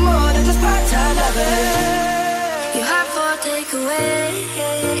could be more than just part-time lovers. Your heart for takeaway,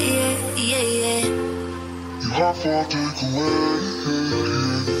 yeah, yeah, yeah, yeah. Your heart for takeaway,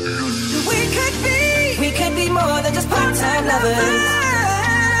 We could be more than just part-time lovers.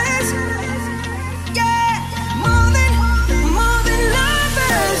 Yeah, more than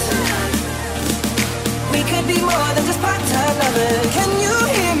lovers. We could be more than just part-time lovers. Can you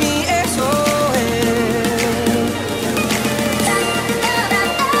hear me? SOS.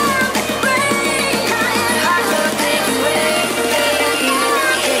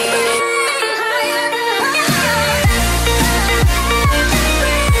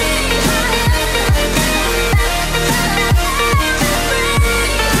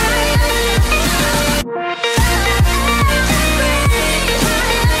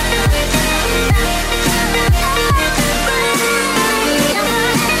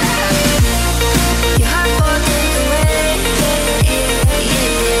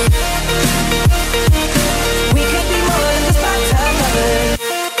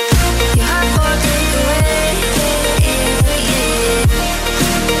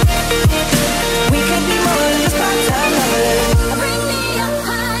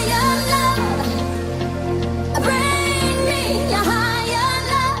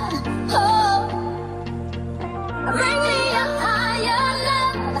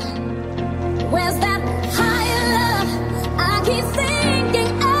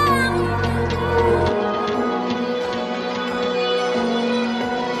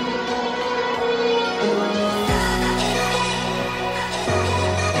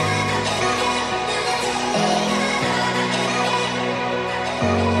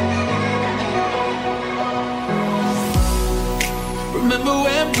 Remember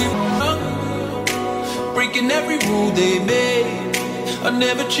when we were young, breaking every rule they made. I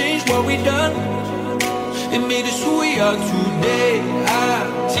never changed what we done. It made us who we are today.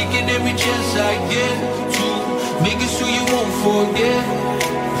 I'm taking every chance I get to make us who you won't forget.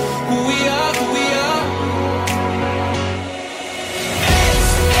 Who we are, who we are.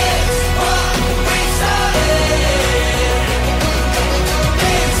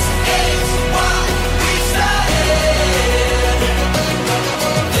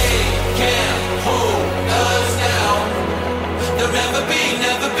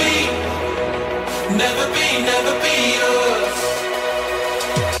 Never be yours.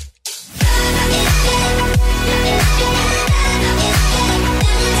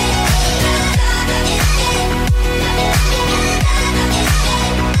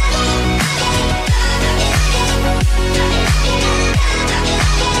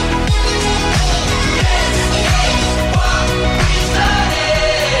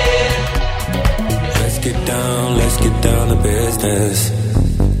 Let's get down to business.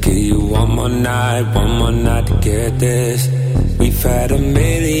 Give you one more night to get this. We've had a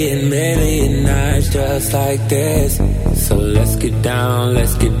million nights just like this. So let's get down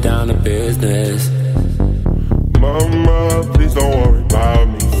to business. Mama, please don't worry about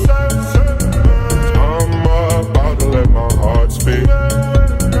me. I'm about to let my heart speak.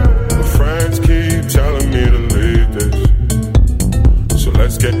 My friends keep telling me to leave this. So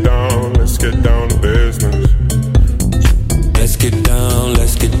let's get down to business. Let's get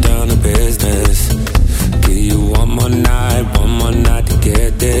down to business. Give you one more night to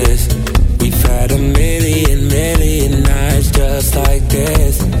get this. We've had a million nights just like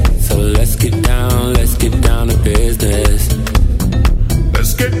this. So let's get down to business.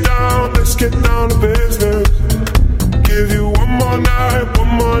 Let's get down to business. Give you one more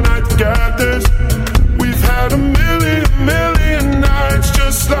night to get this. We've had a million nights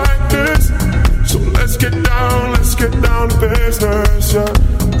just like this. So let's get down to business, yeah.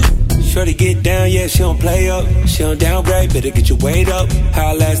 Shorty get down, yeah, she don't play up. She don't downgrade, better get your weight up. How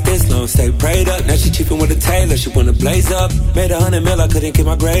I last this long, stay prayed up. Now she cheapin' with a tailor, she wanna blaze up. Made 100 mil, I couldn't keep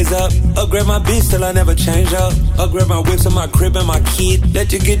my grades up. Upgrade my bitch till I never change up. Upgrade my whips on my crib and my kid.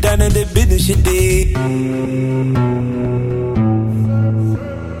 Let you get down to the business you did.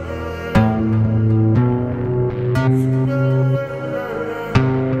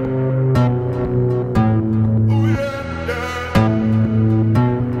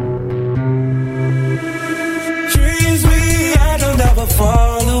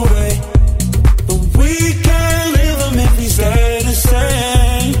 Fall away, but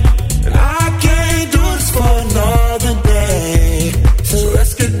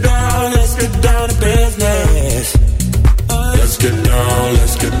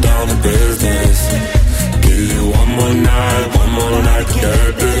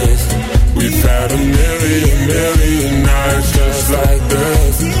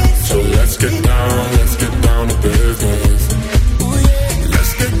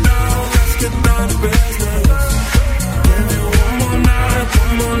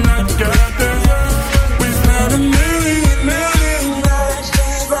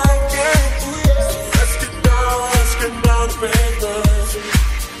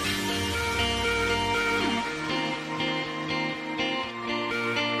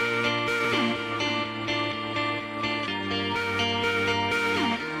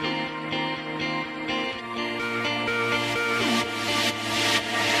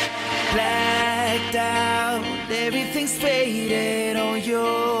doubt. Everything's faded on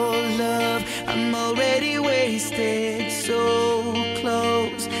your love. I'm already wasted, so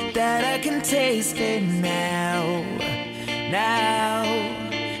close that I can taste it now.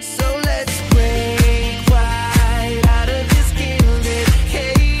 So let's break right out of this gilded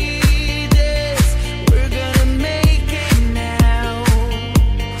Hades. We're gonna make it now.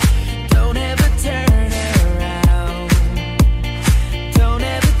 Don't ever turn around. Don't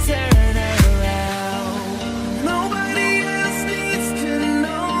ever turn around. Nobody else needs to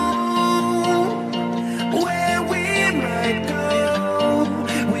know where we might go.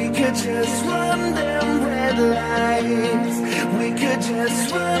 We could just run them red lights. We could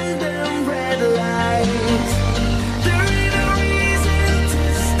just run them red lights. There ain't no reason to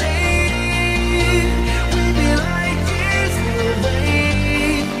stay. We'd be like years away.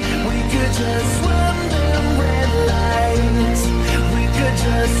 We could just run them red lights. We could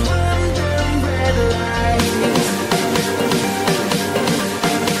just run them red lights.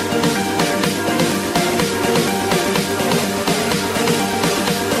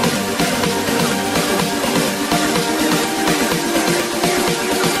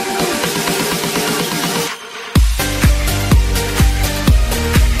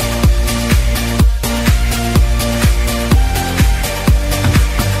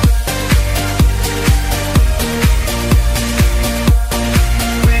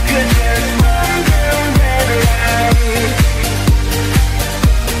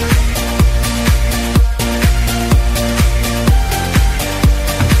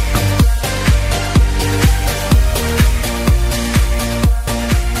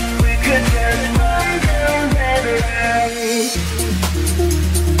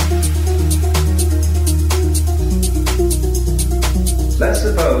 Let's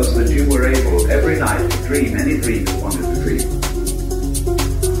suppose that you were able every night to dream any dream you wanted to dream.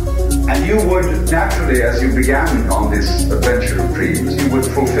 And you would naturally, as you began on this adventure of dreams, you would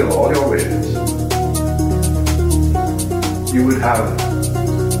fulfill all your wishes. You would have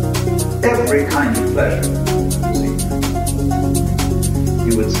every kind of pleasure.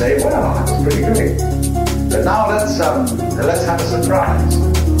 You would say, well, that's pretty great. But now let's have a surprise.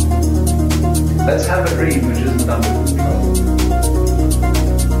 Let's have a dream which isn't under control.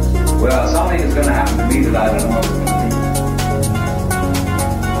 Well, something is going to happen to me that I don't know what it's going to be.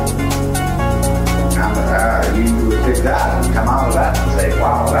 And you would pick that and come out of that and say,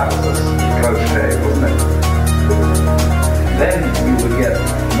 wow, that was a close shave, wasn't it? Then you would get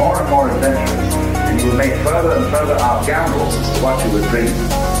more and more adventurous, and you would make further and further out gambles as to what you would dream.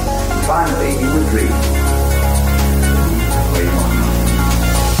 And finally, you would dream where you are now.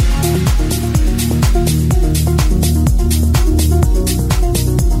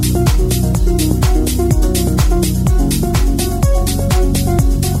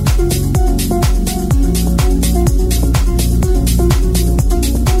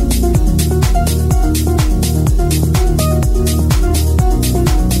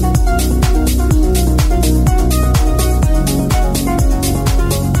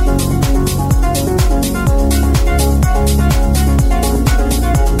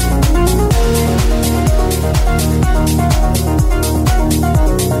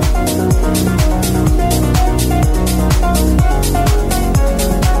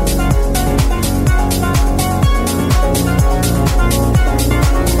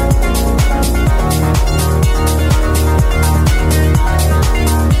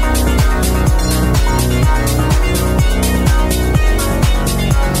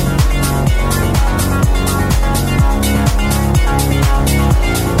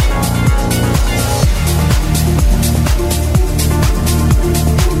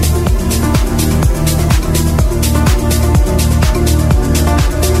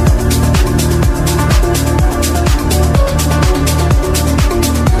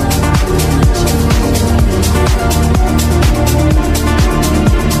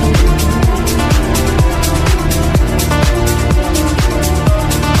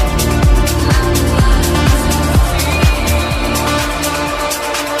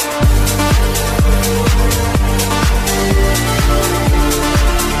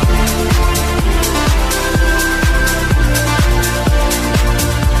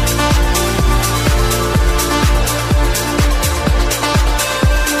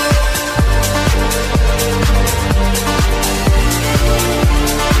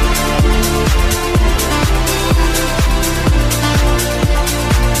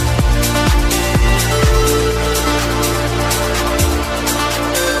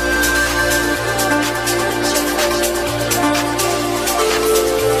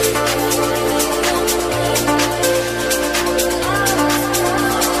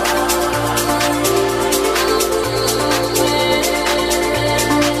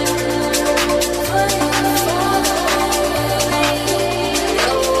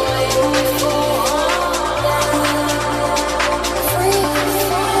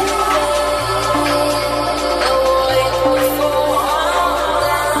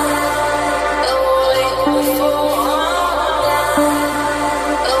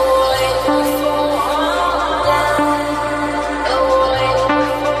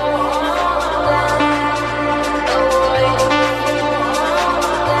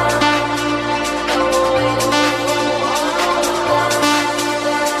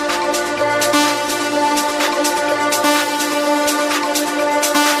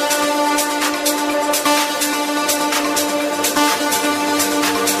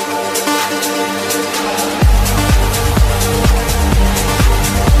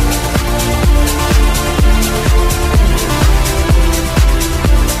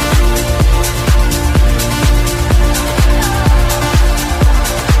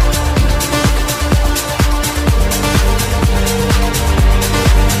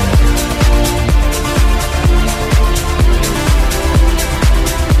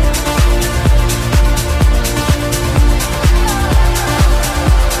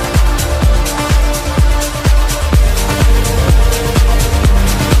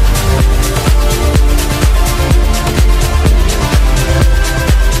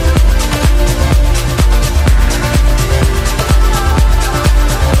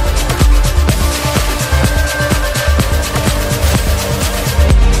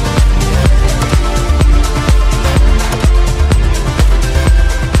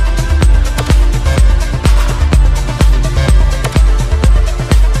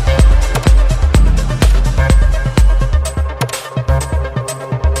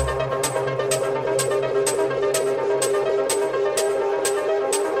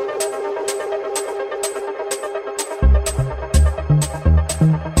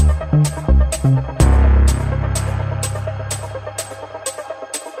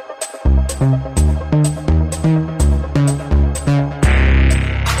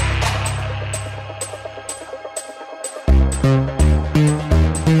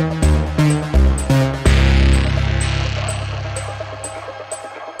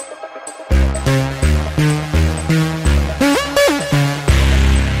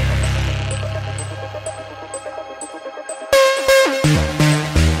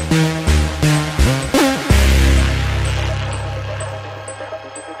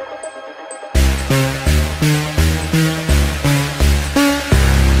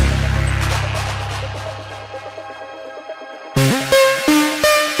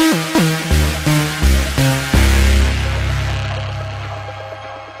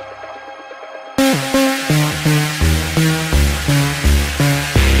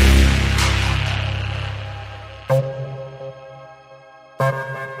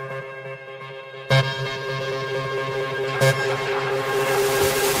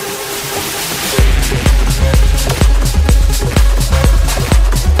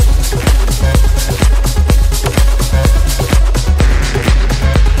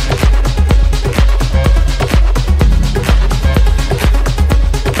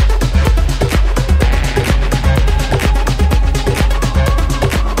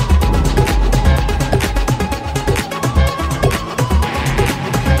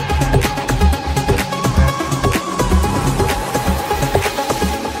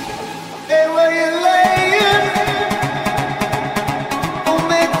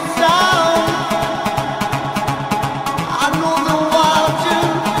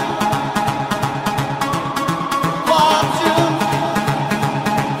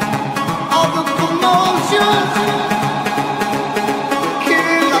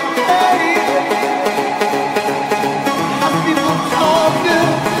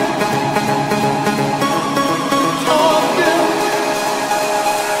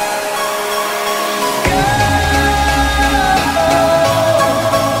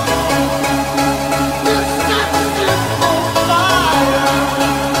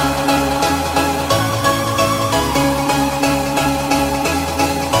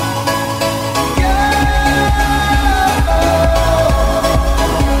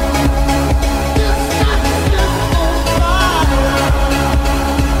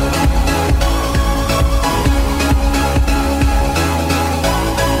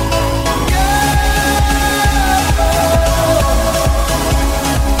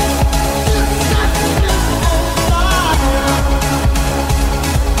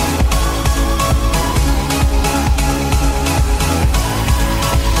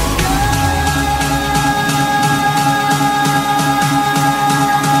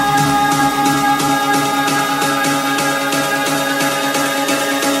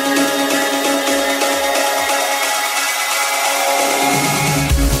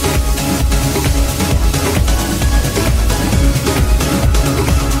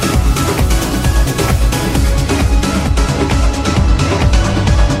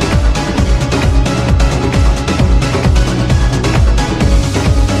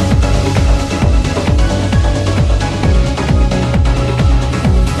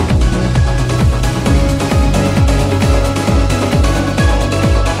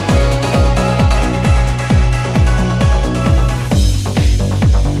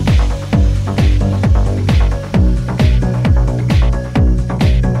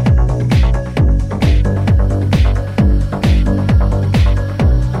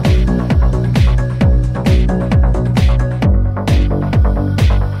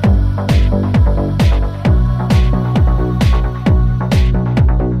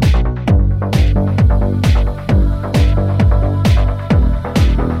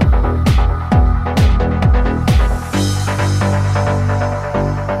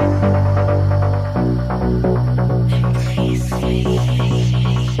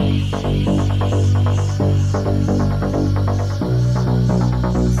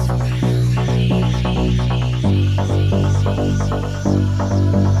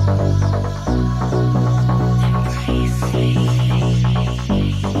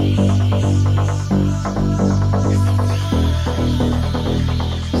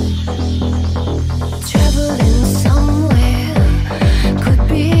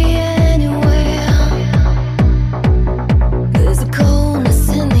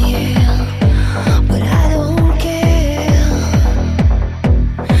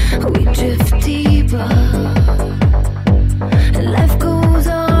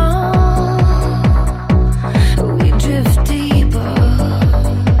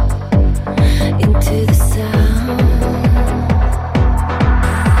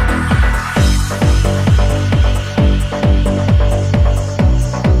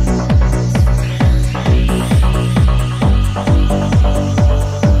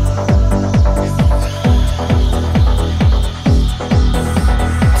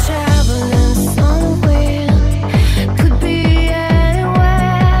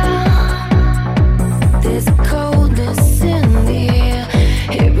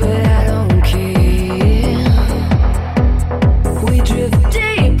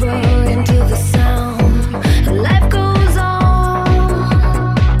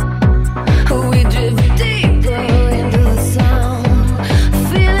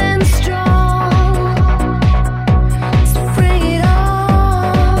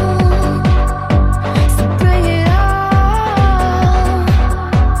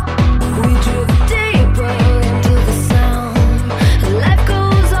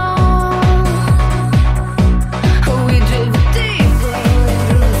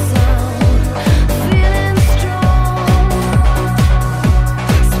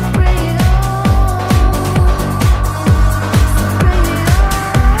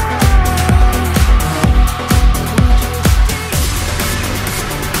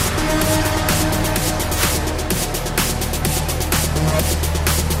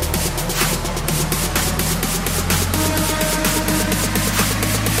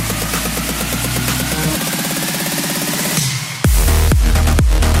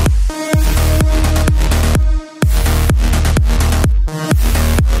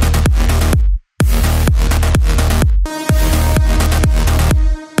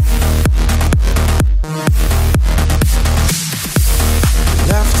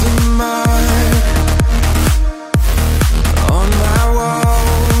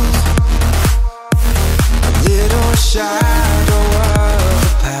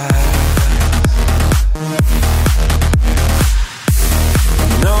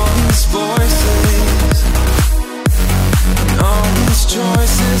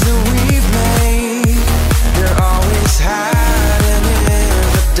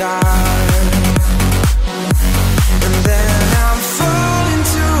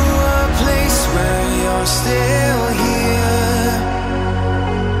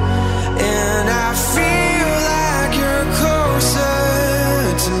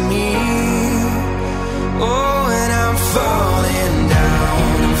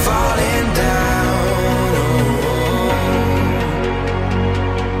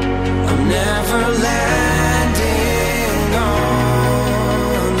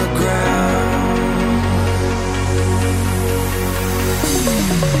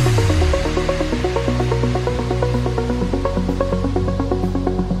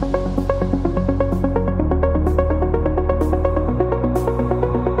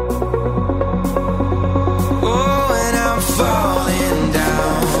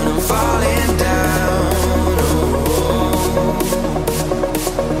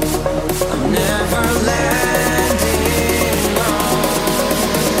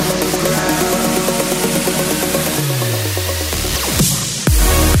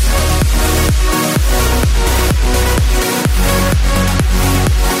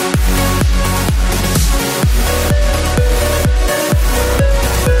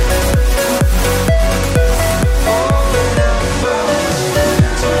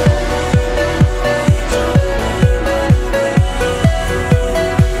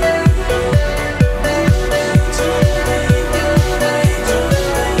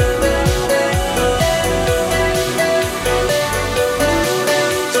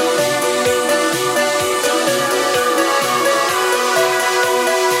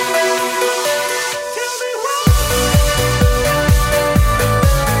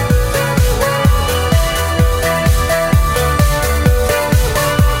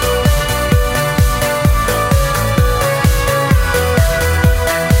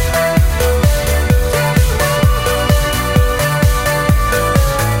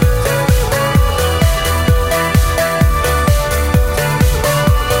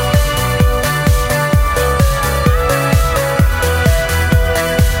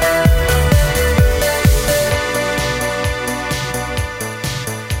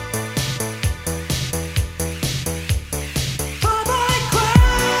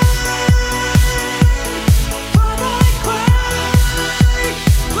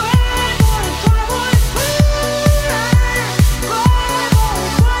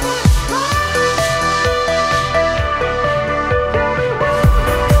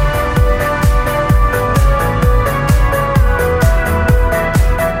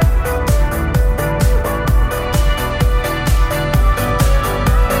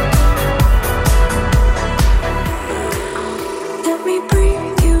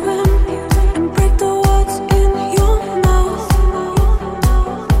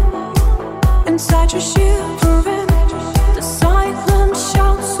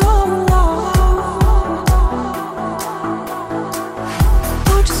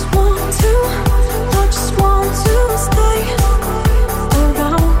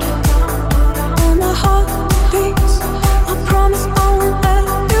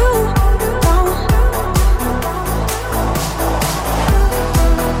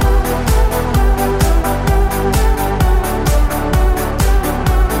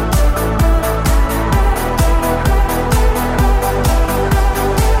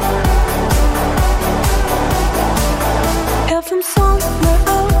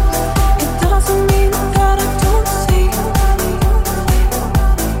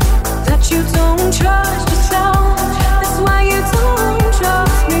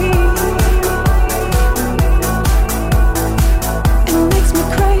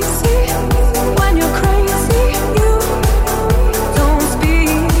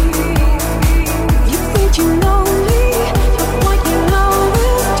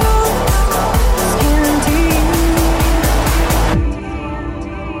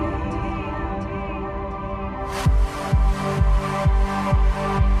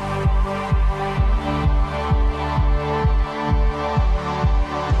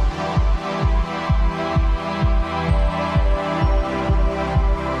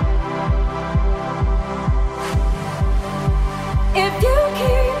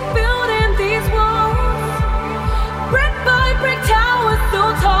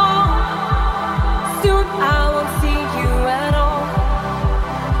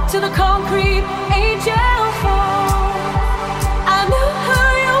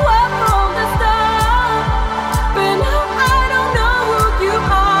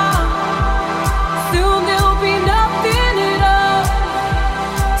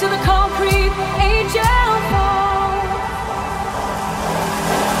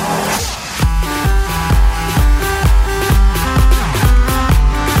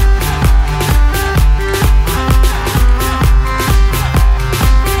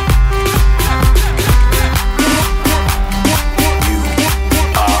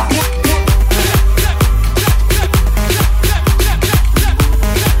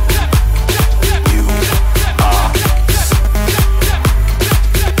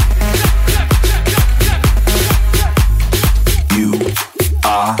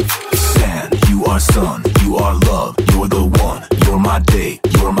 day,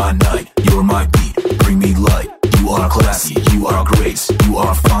 you're my night, you're my beat, bring me light. You are classy, you are grace, you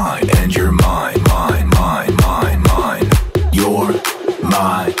are fine, and you're mine, mine, mine, mine, mine. You're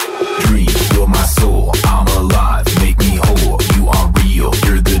my dream, you're my soul, I'm alive, make me whole. You are real,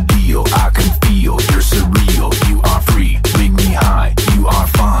 you're the deal, I can feel, you're surreal. You are free, bring me high, you are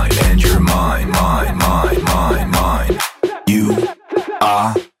fine, and you're mine, mine, mine, mine, mine. You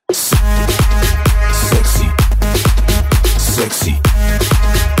are sexy, sexy,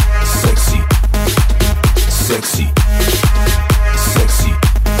 sexy, sexy, sexy,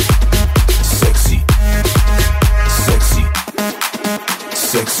 sexy, sexy,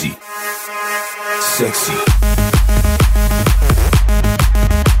 sexy, sexy.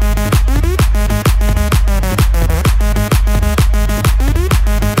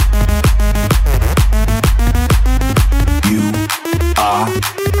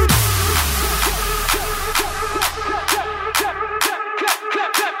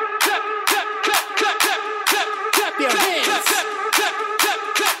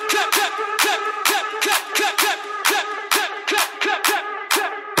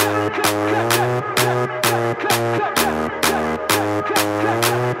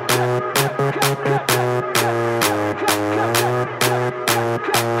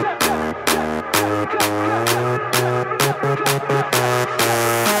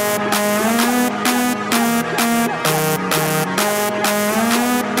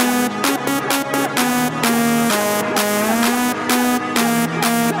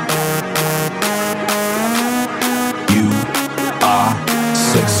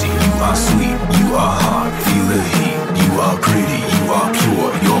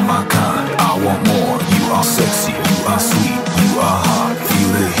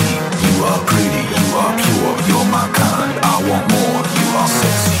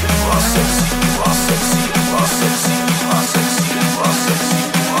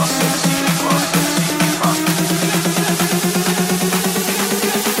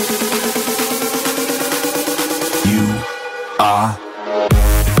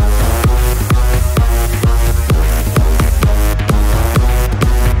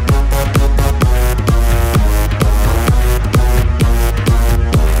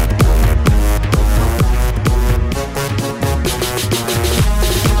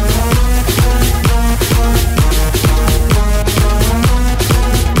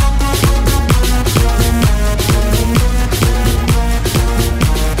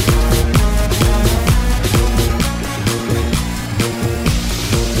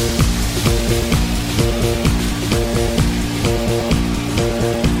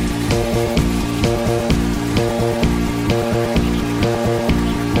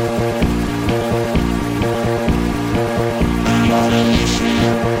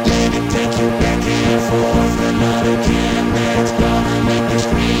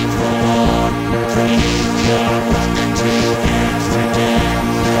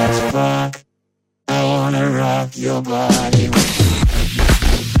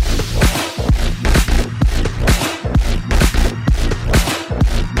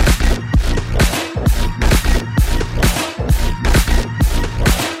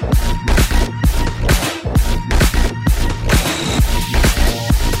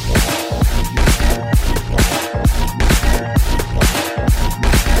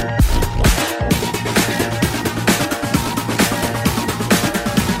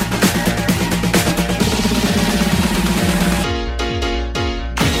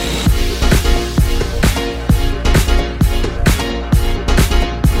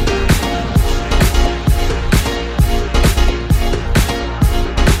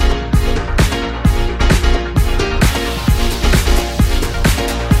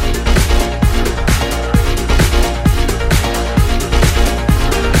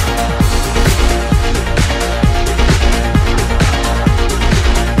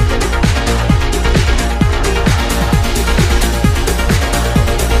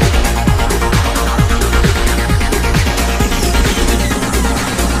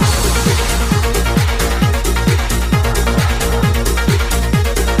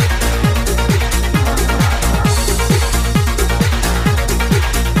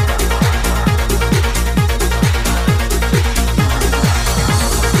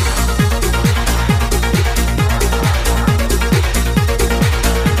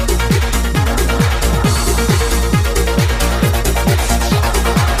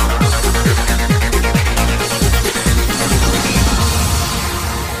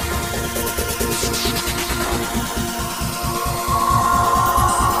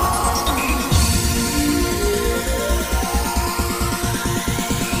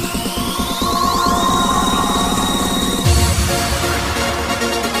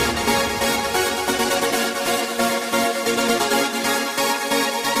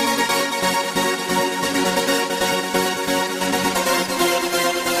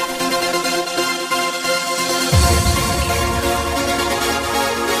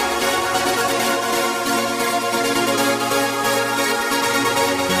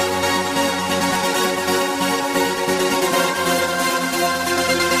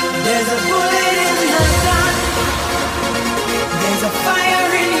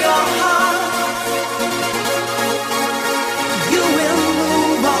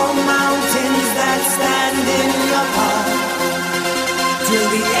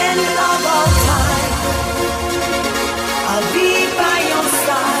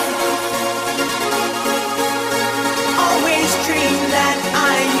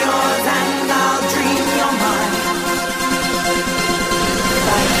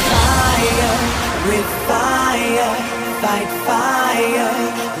 fire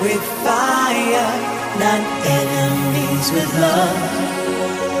with fire, not enemies with love.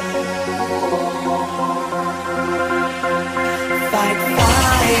 Fight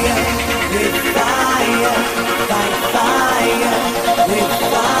fire with fire, fight fire with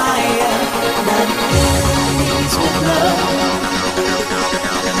fire, not enemies with love.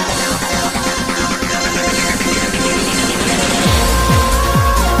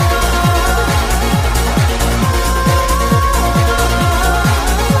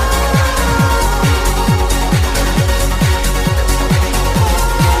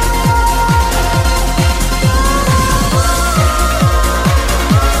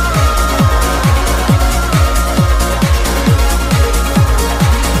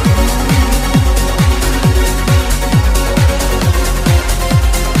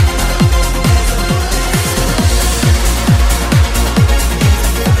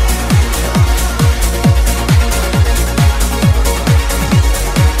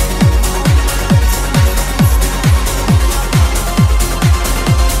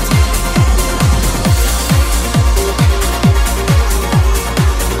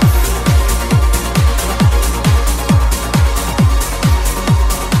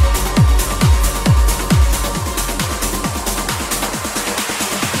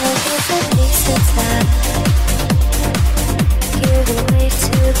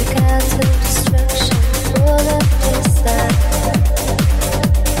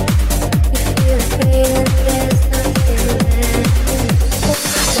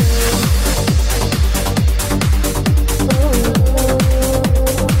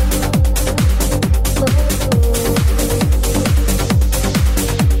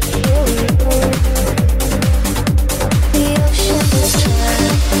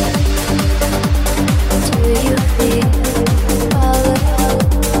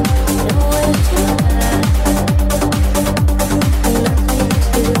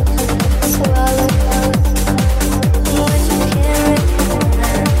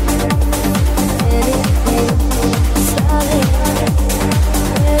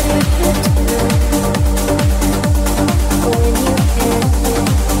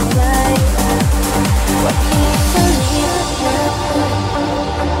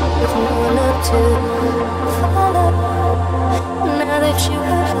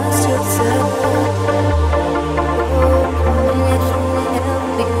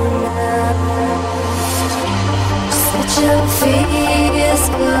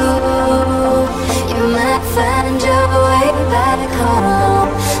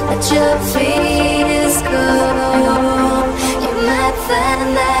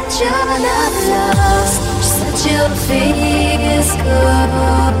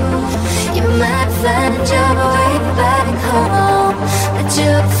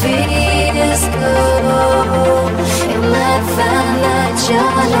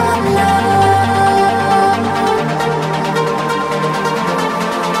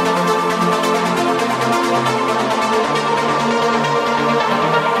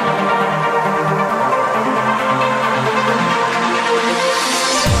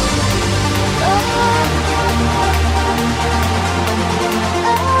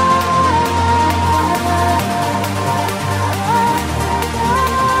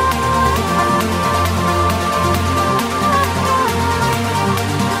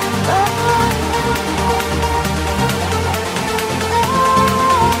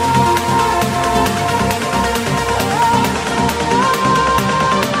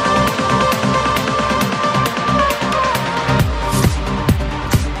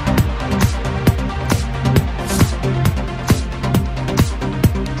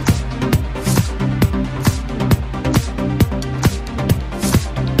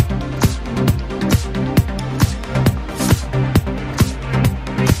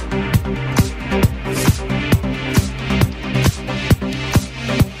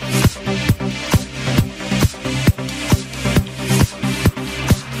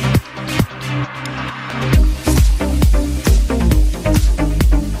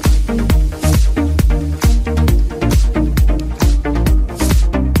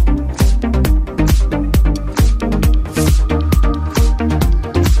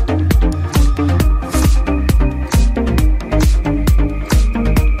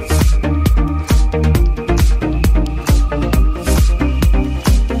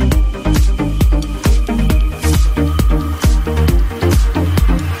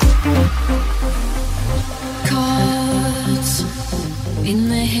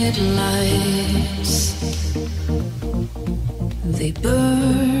 They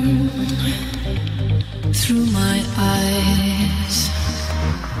burn through my eyes.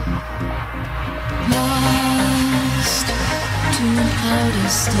 Lost outer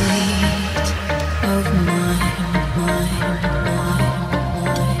state of mind.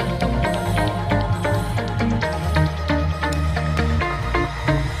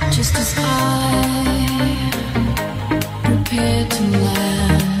 Just as I prepare to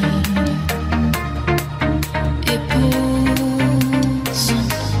land, it pulls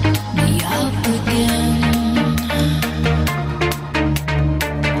me up again,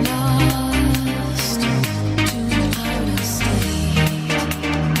 lost to the outer state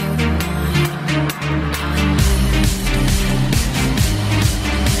of mind.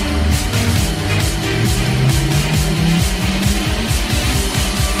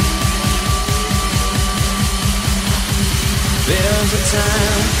 There's a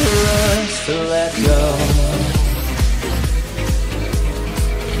time for us to let go.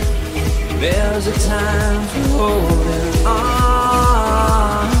 There's a time for holding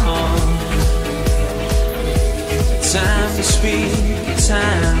on. A time to speak, a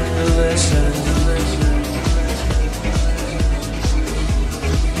time to listen.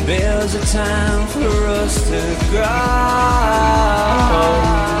 There's a time for us to grow.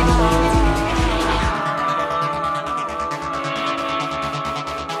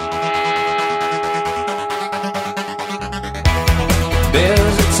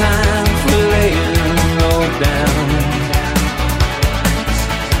 There's a time for laying low down.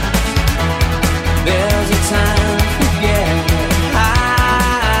 There's a time for getting high.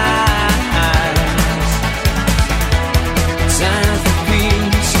 Time for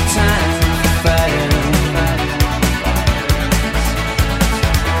peace, time for fighting.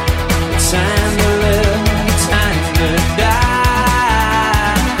 Time to live, time to die.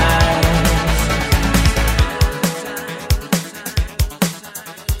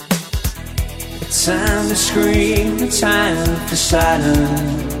 Time to scream, a time for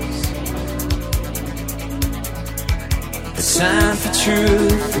silence. A time for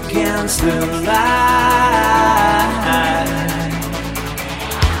truth against the lie.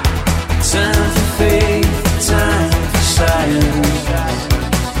 Time for faith, time for science.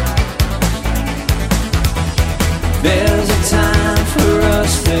 There's a time for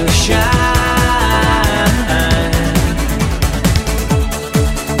us to shine.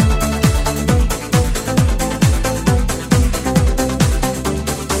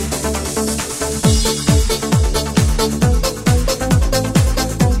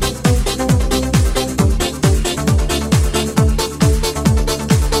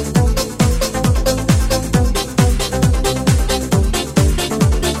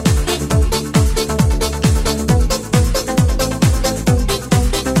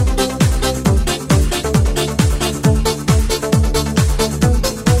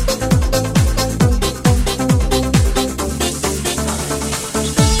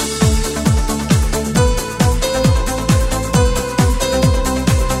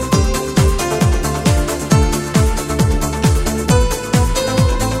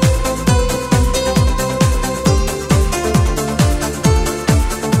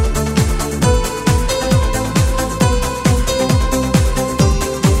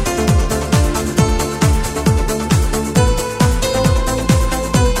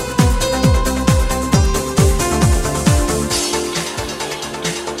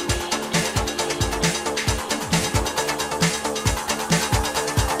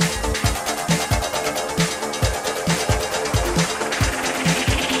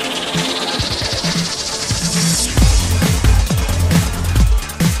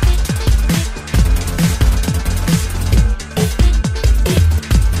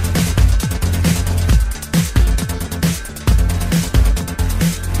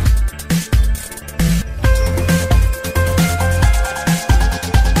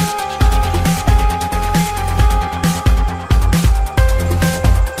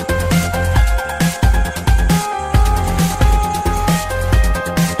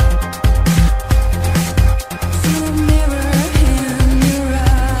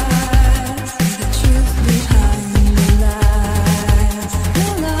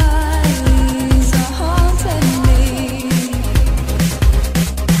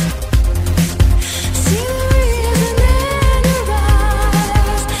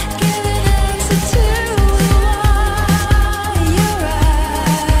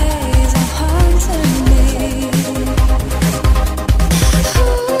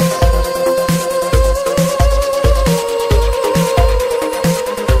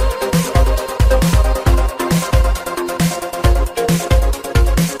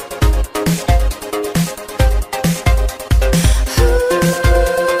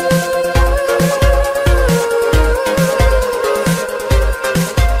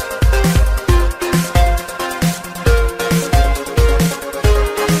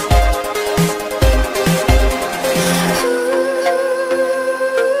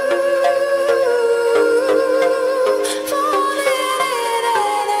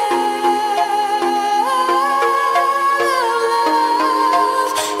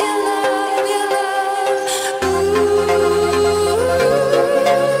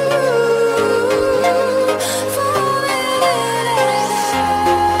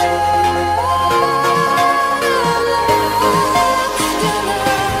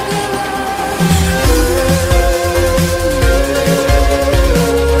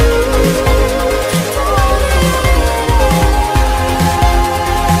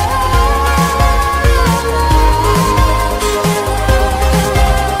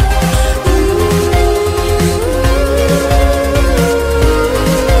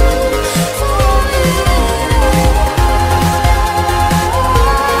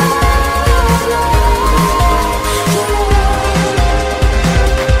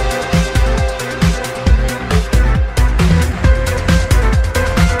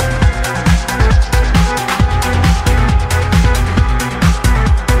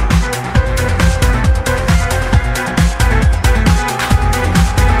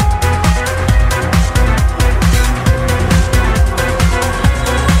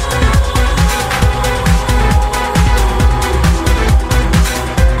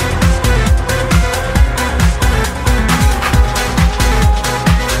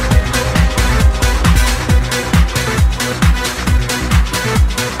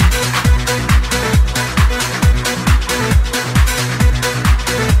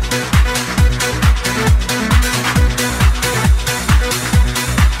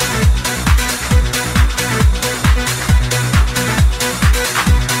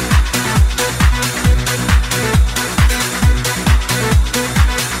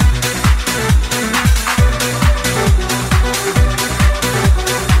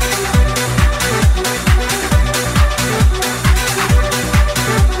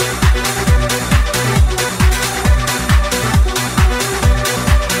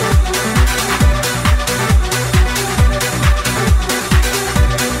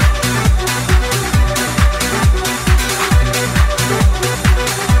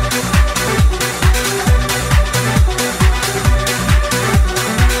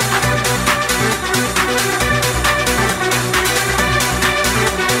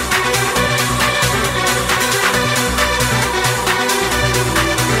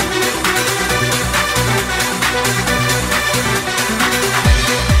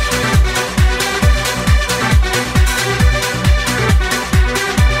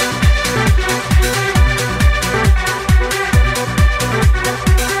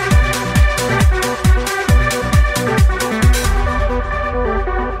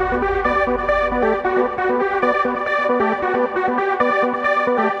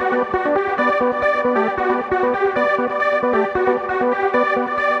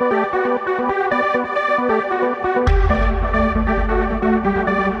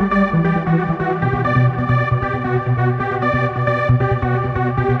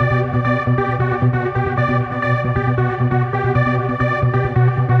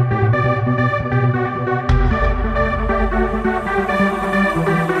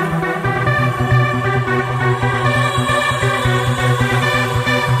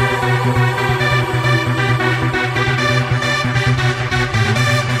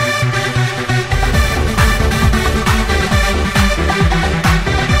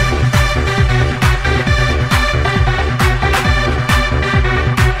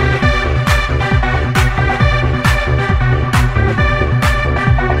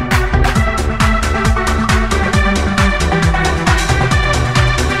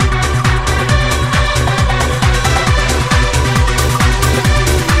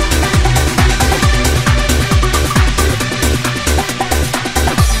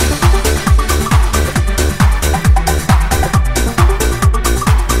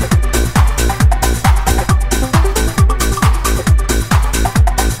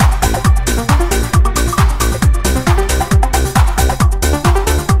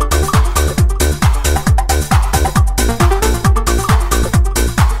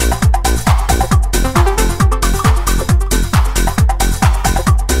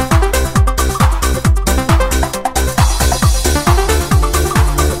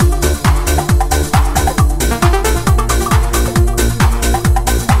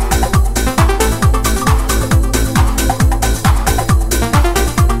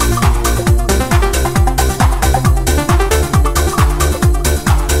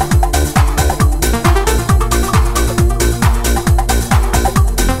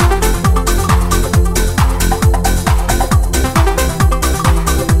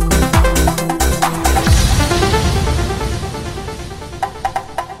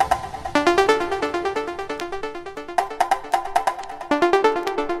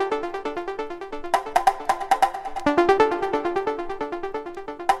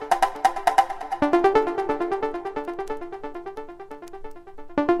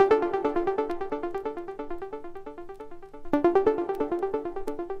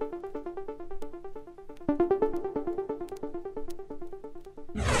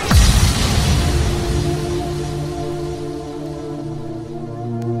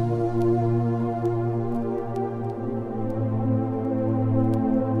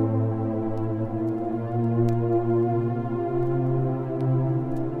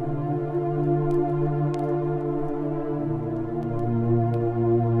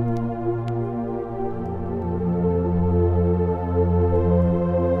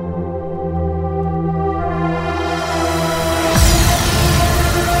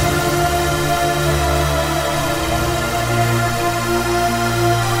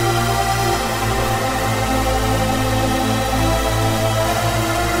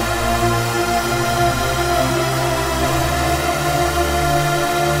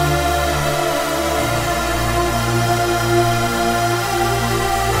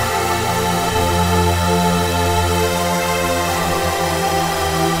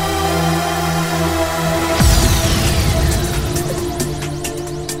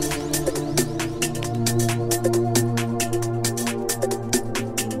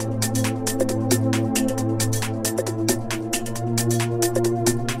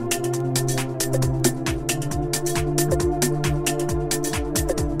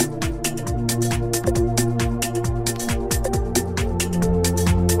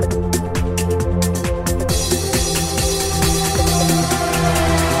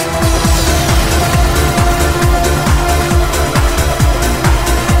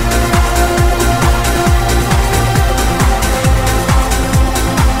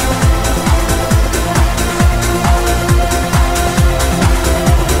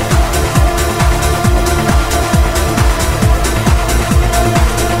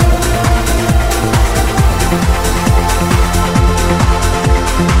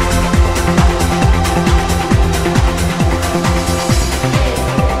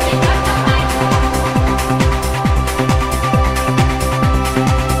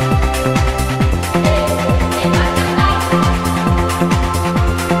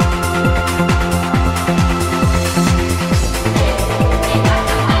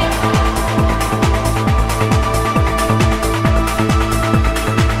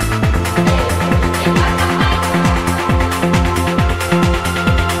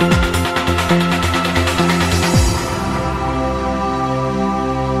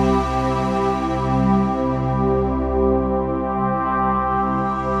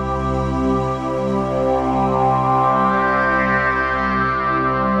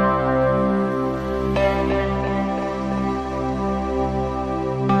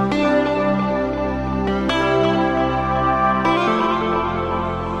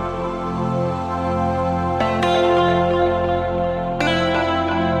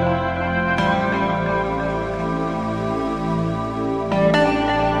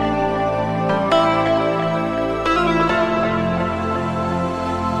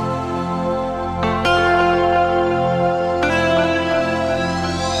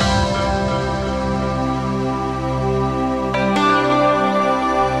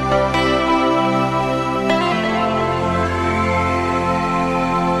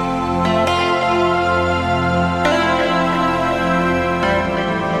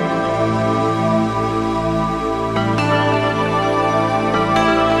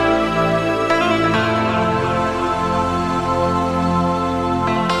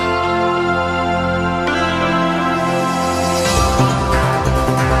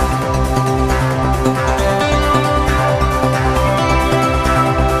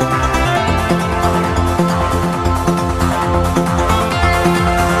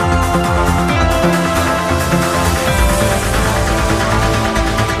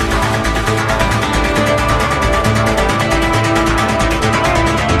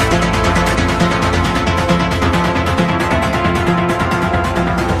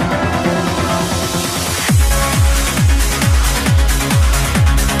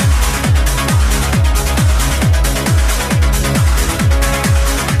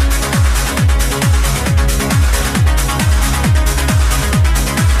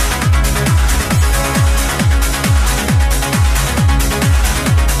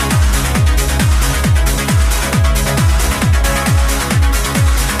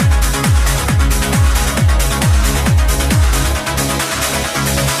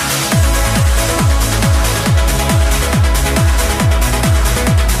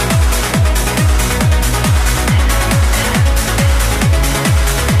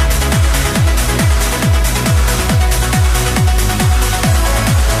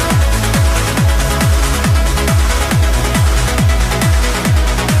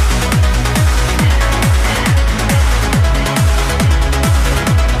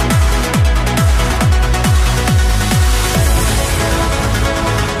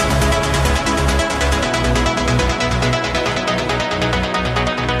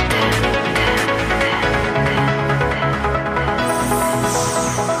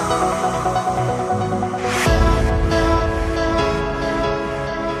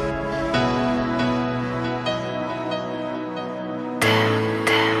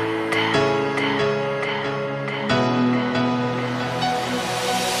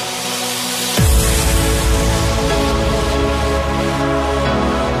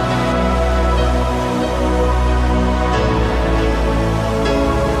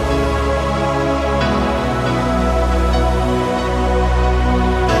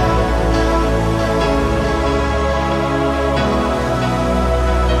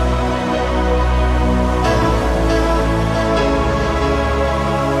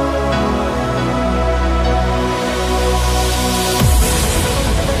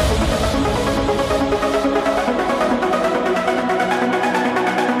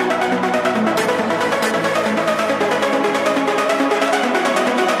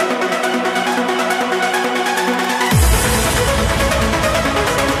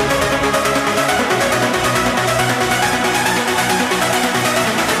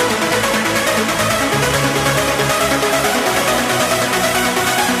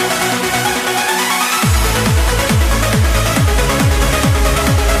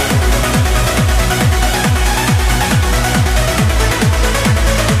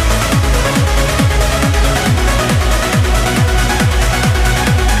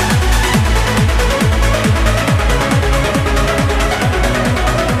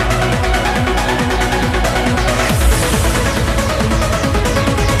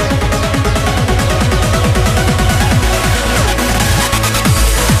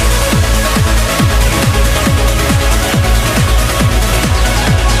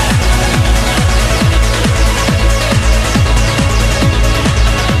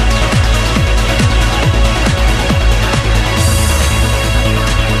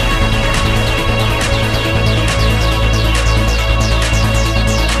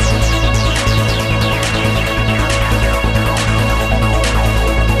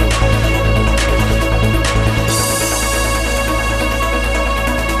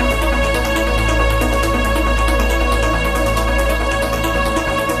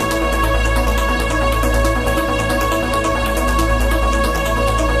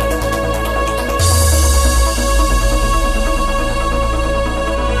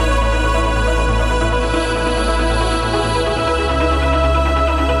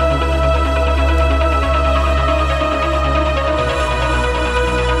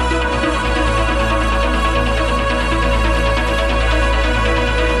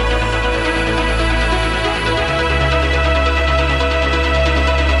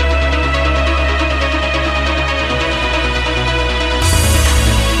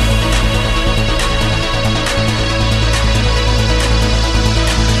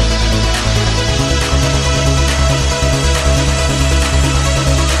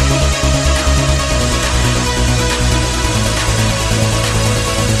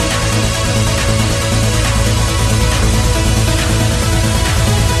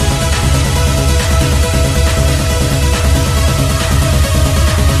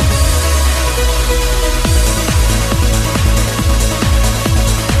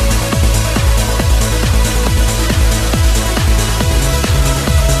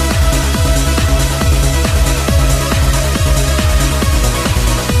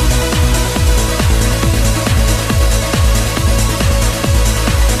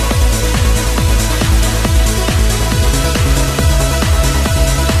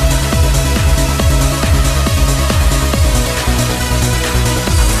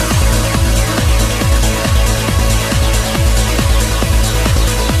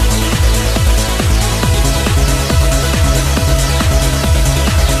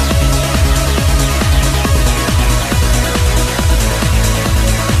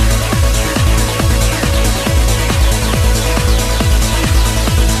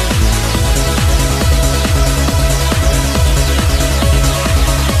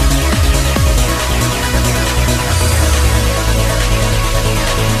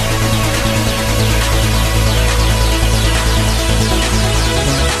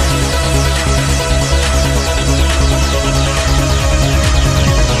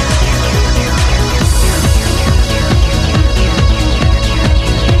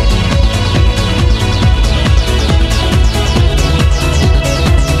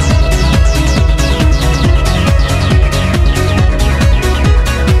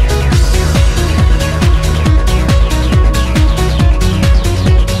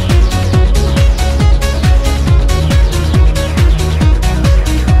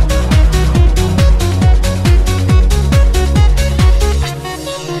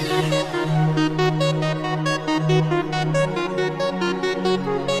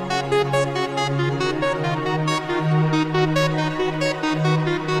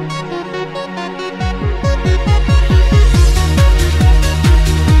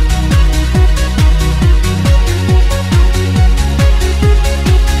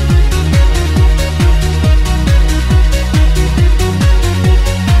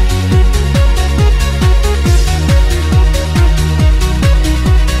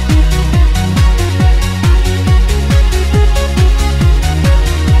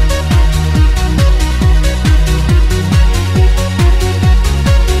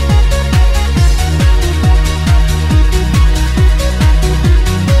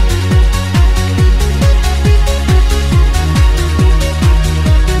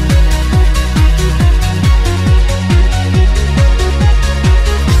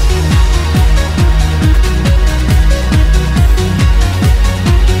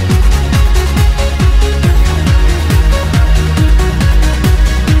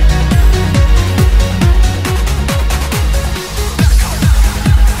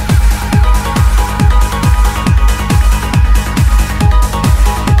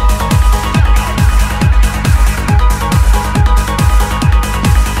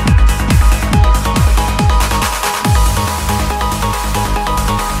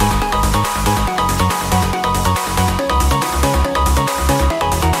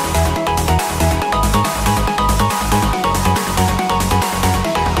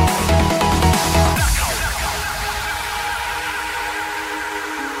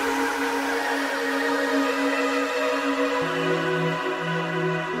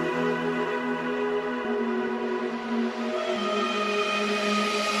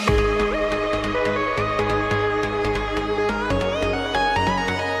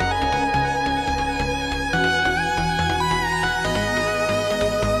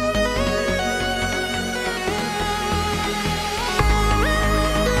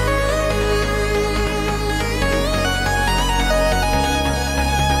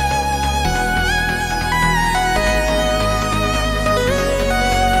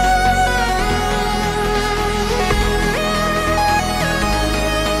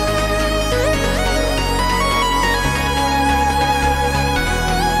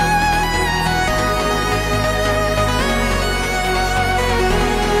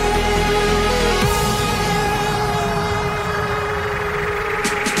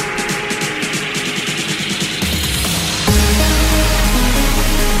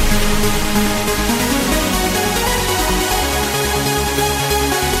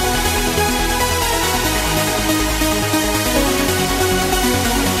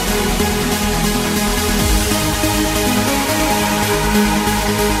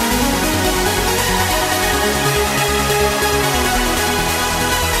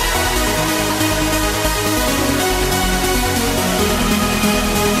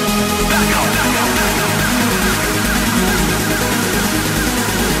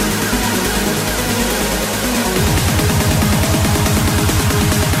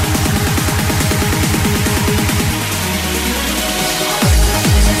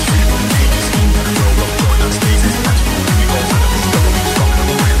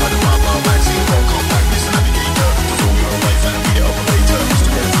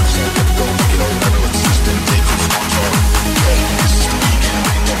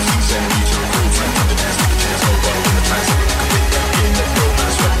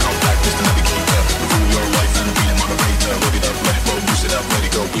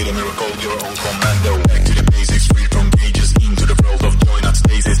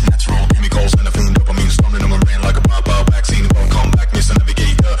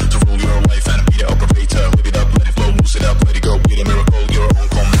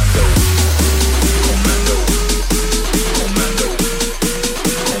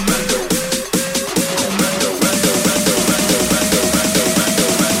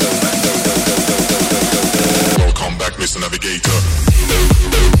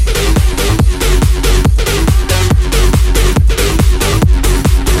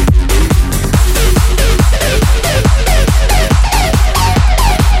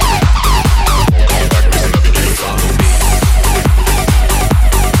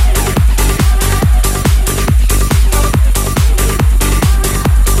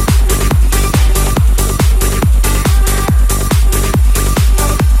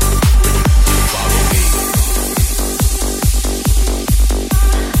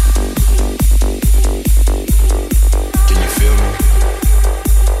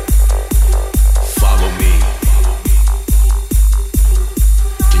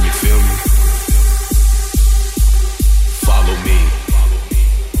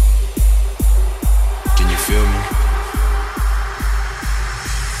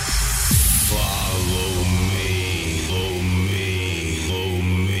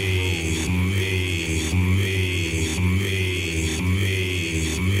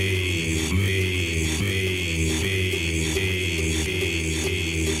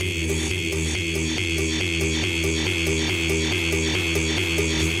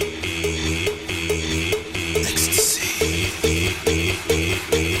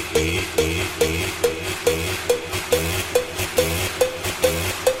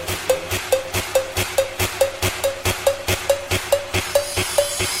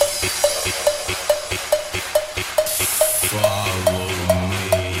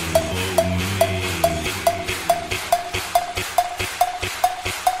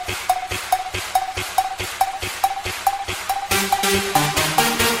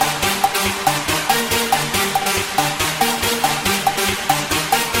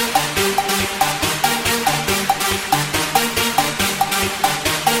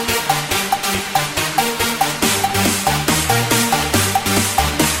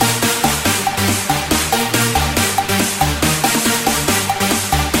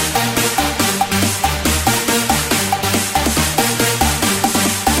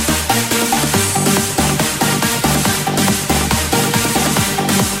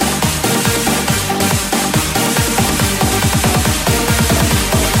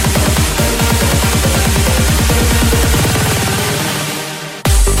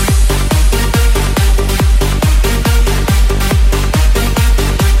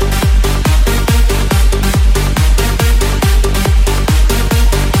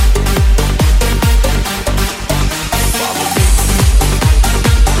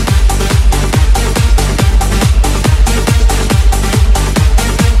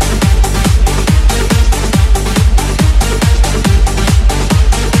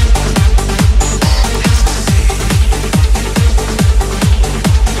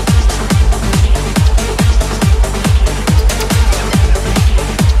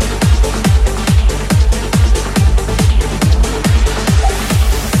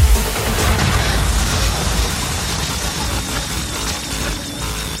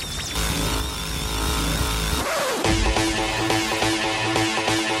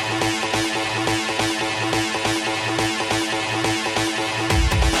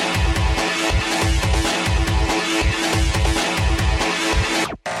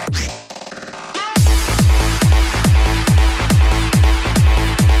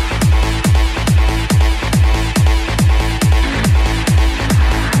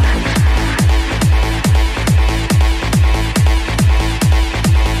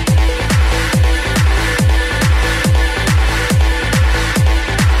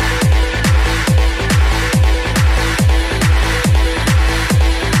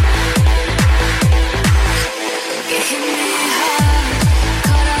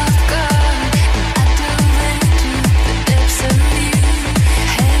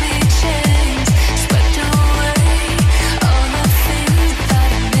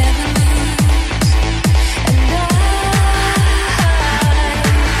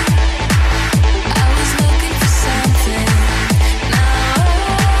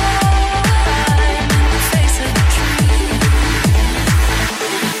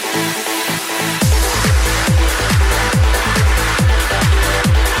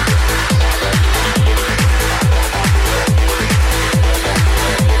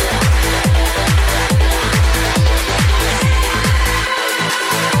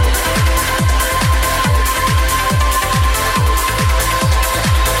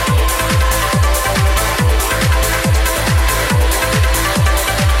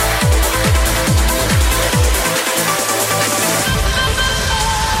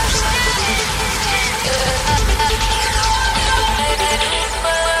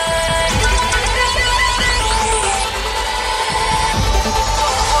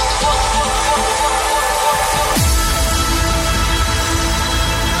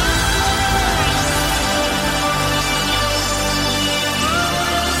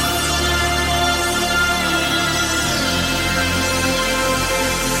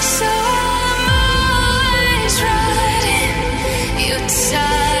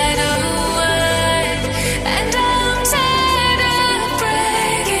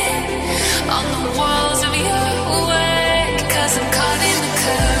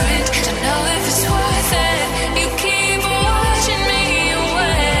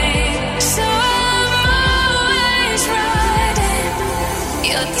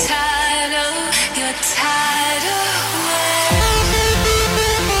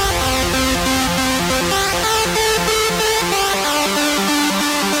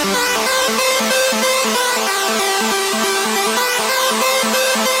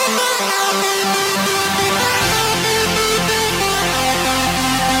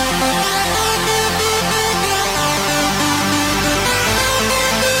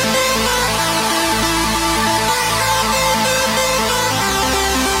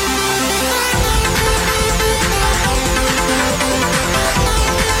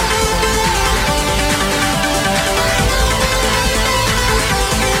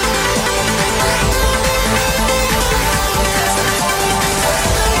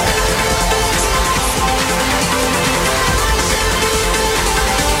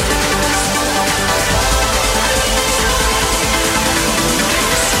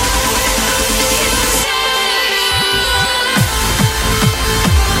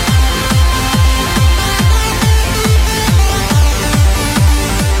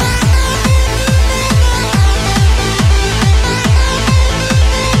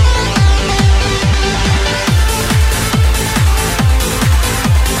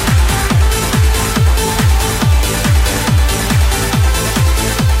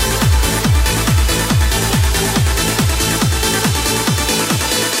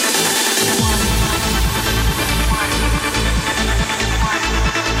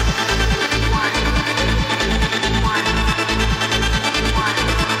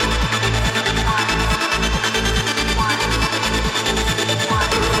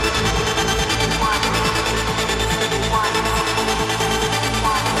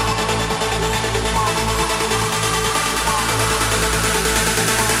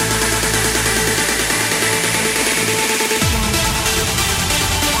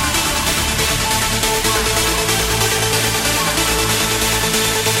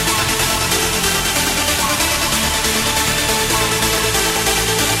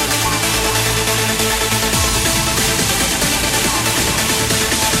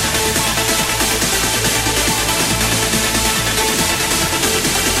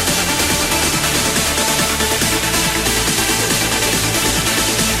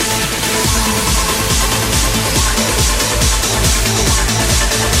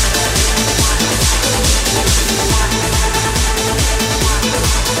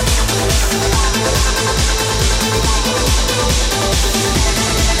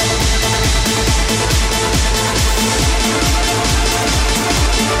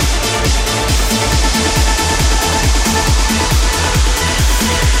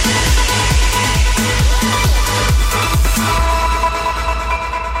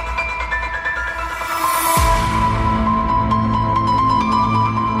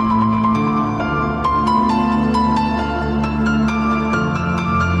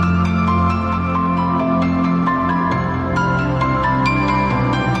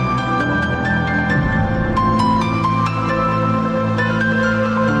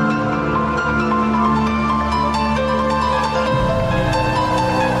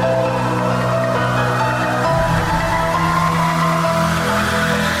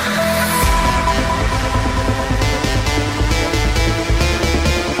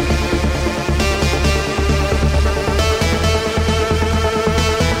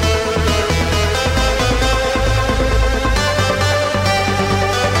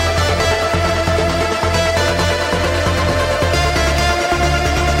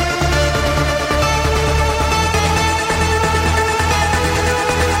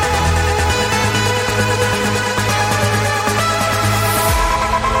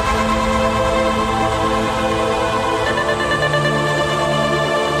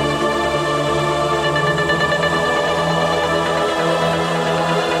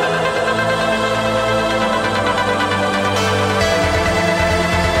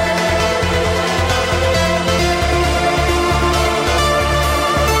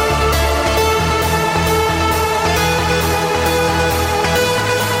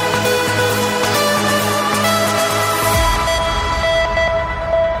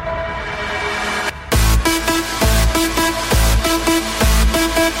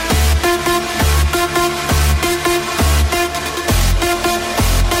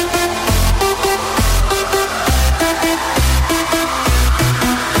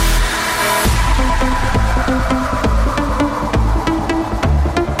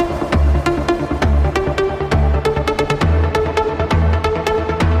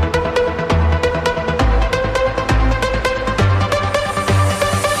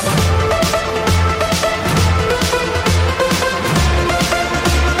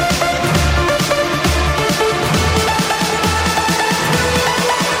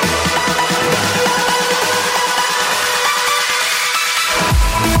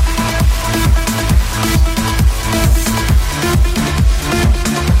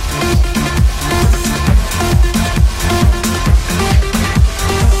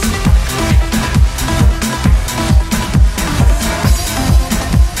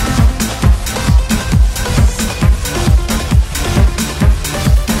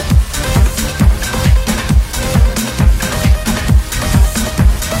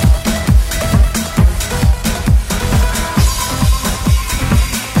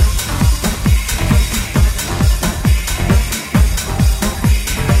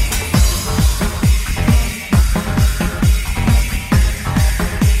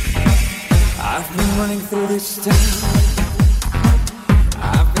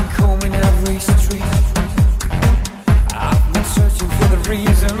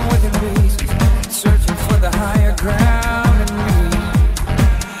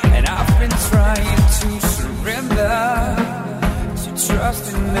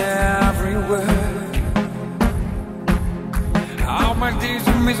 in every word. All my days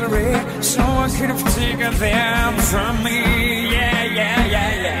of misery, someone could have taken them from me. Yeah, yeah,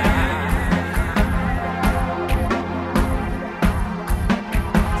 yeah, yeah.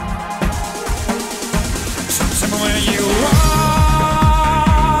 So tell me where you are.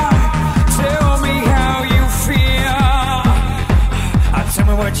 Tell me how you feel. Tell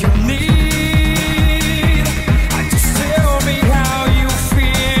me what you need.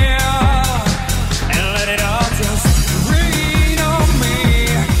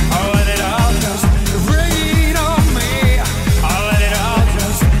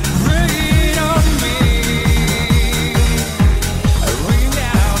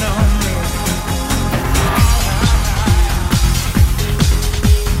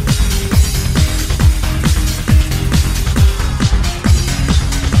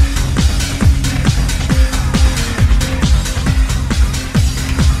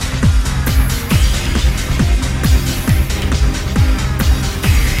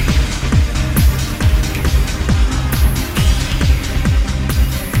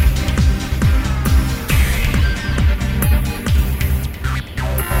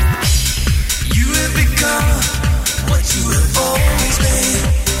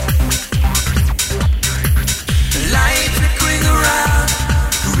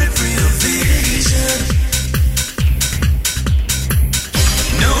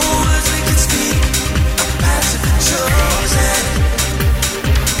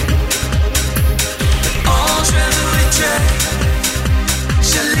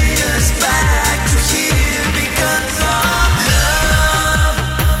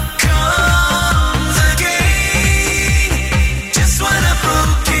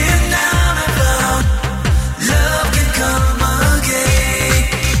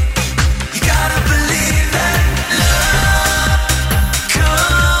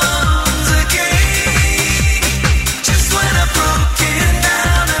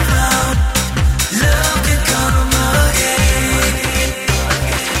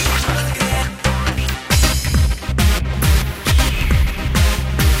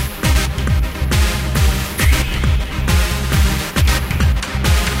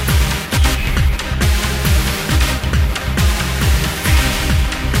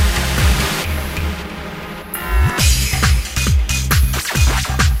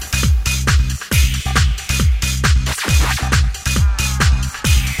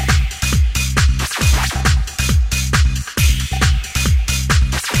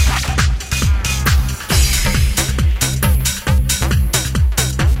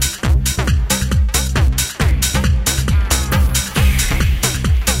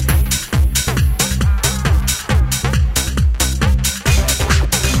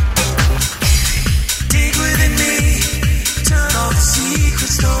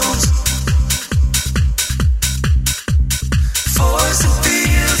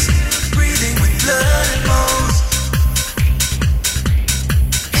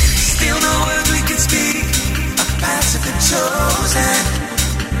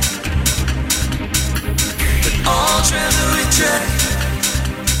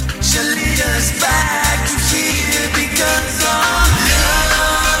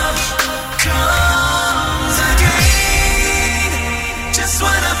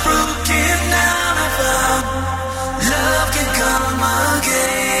 Love can come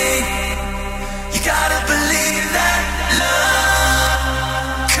again. You gotta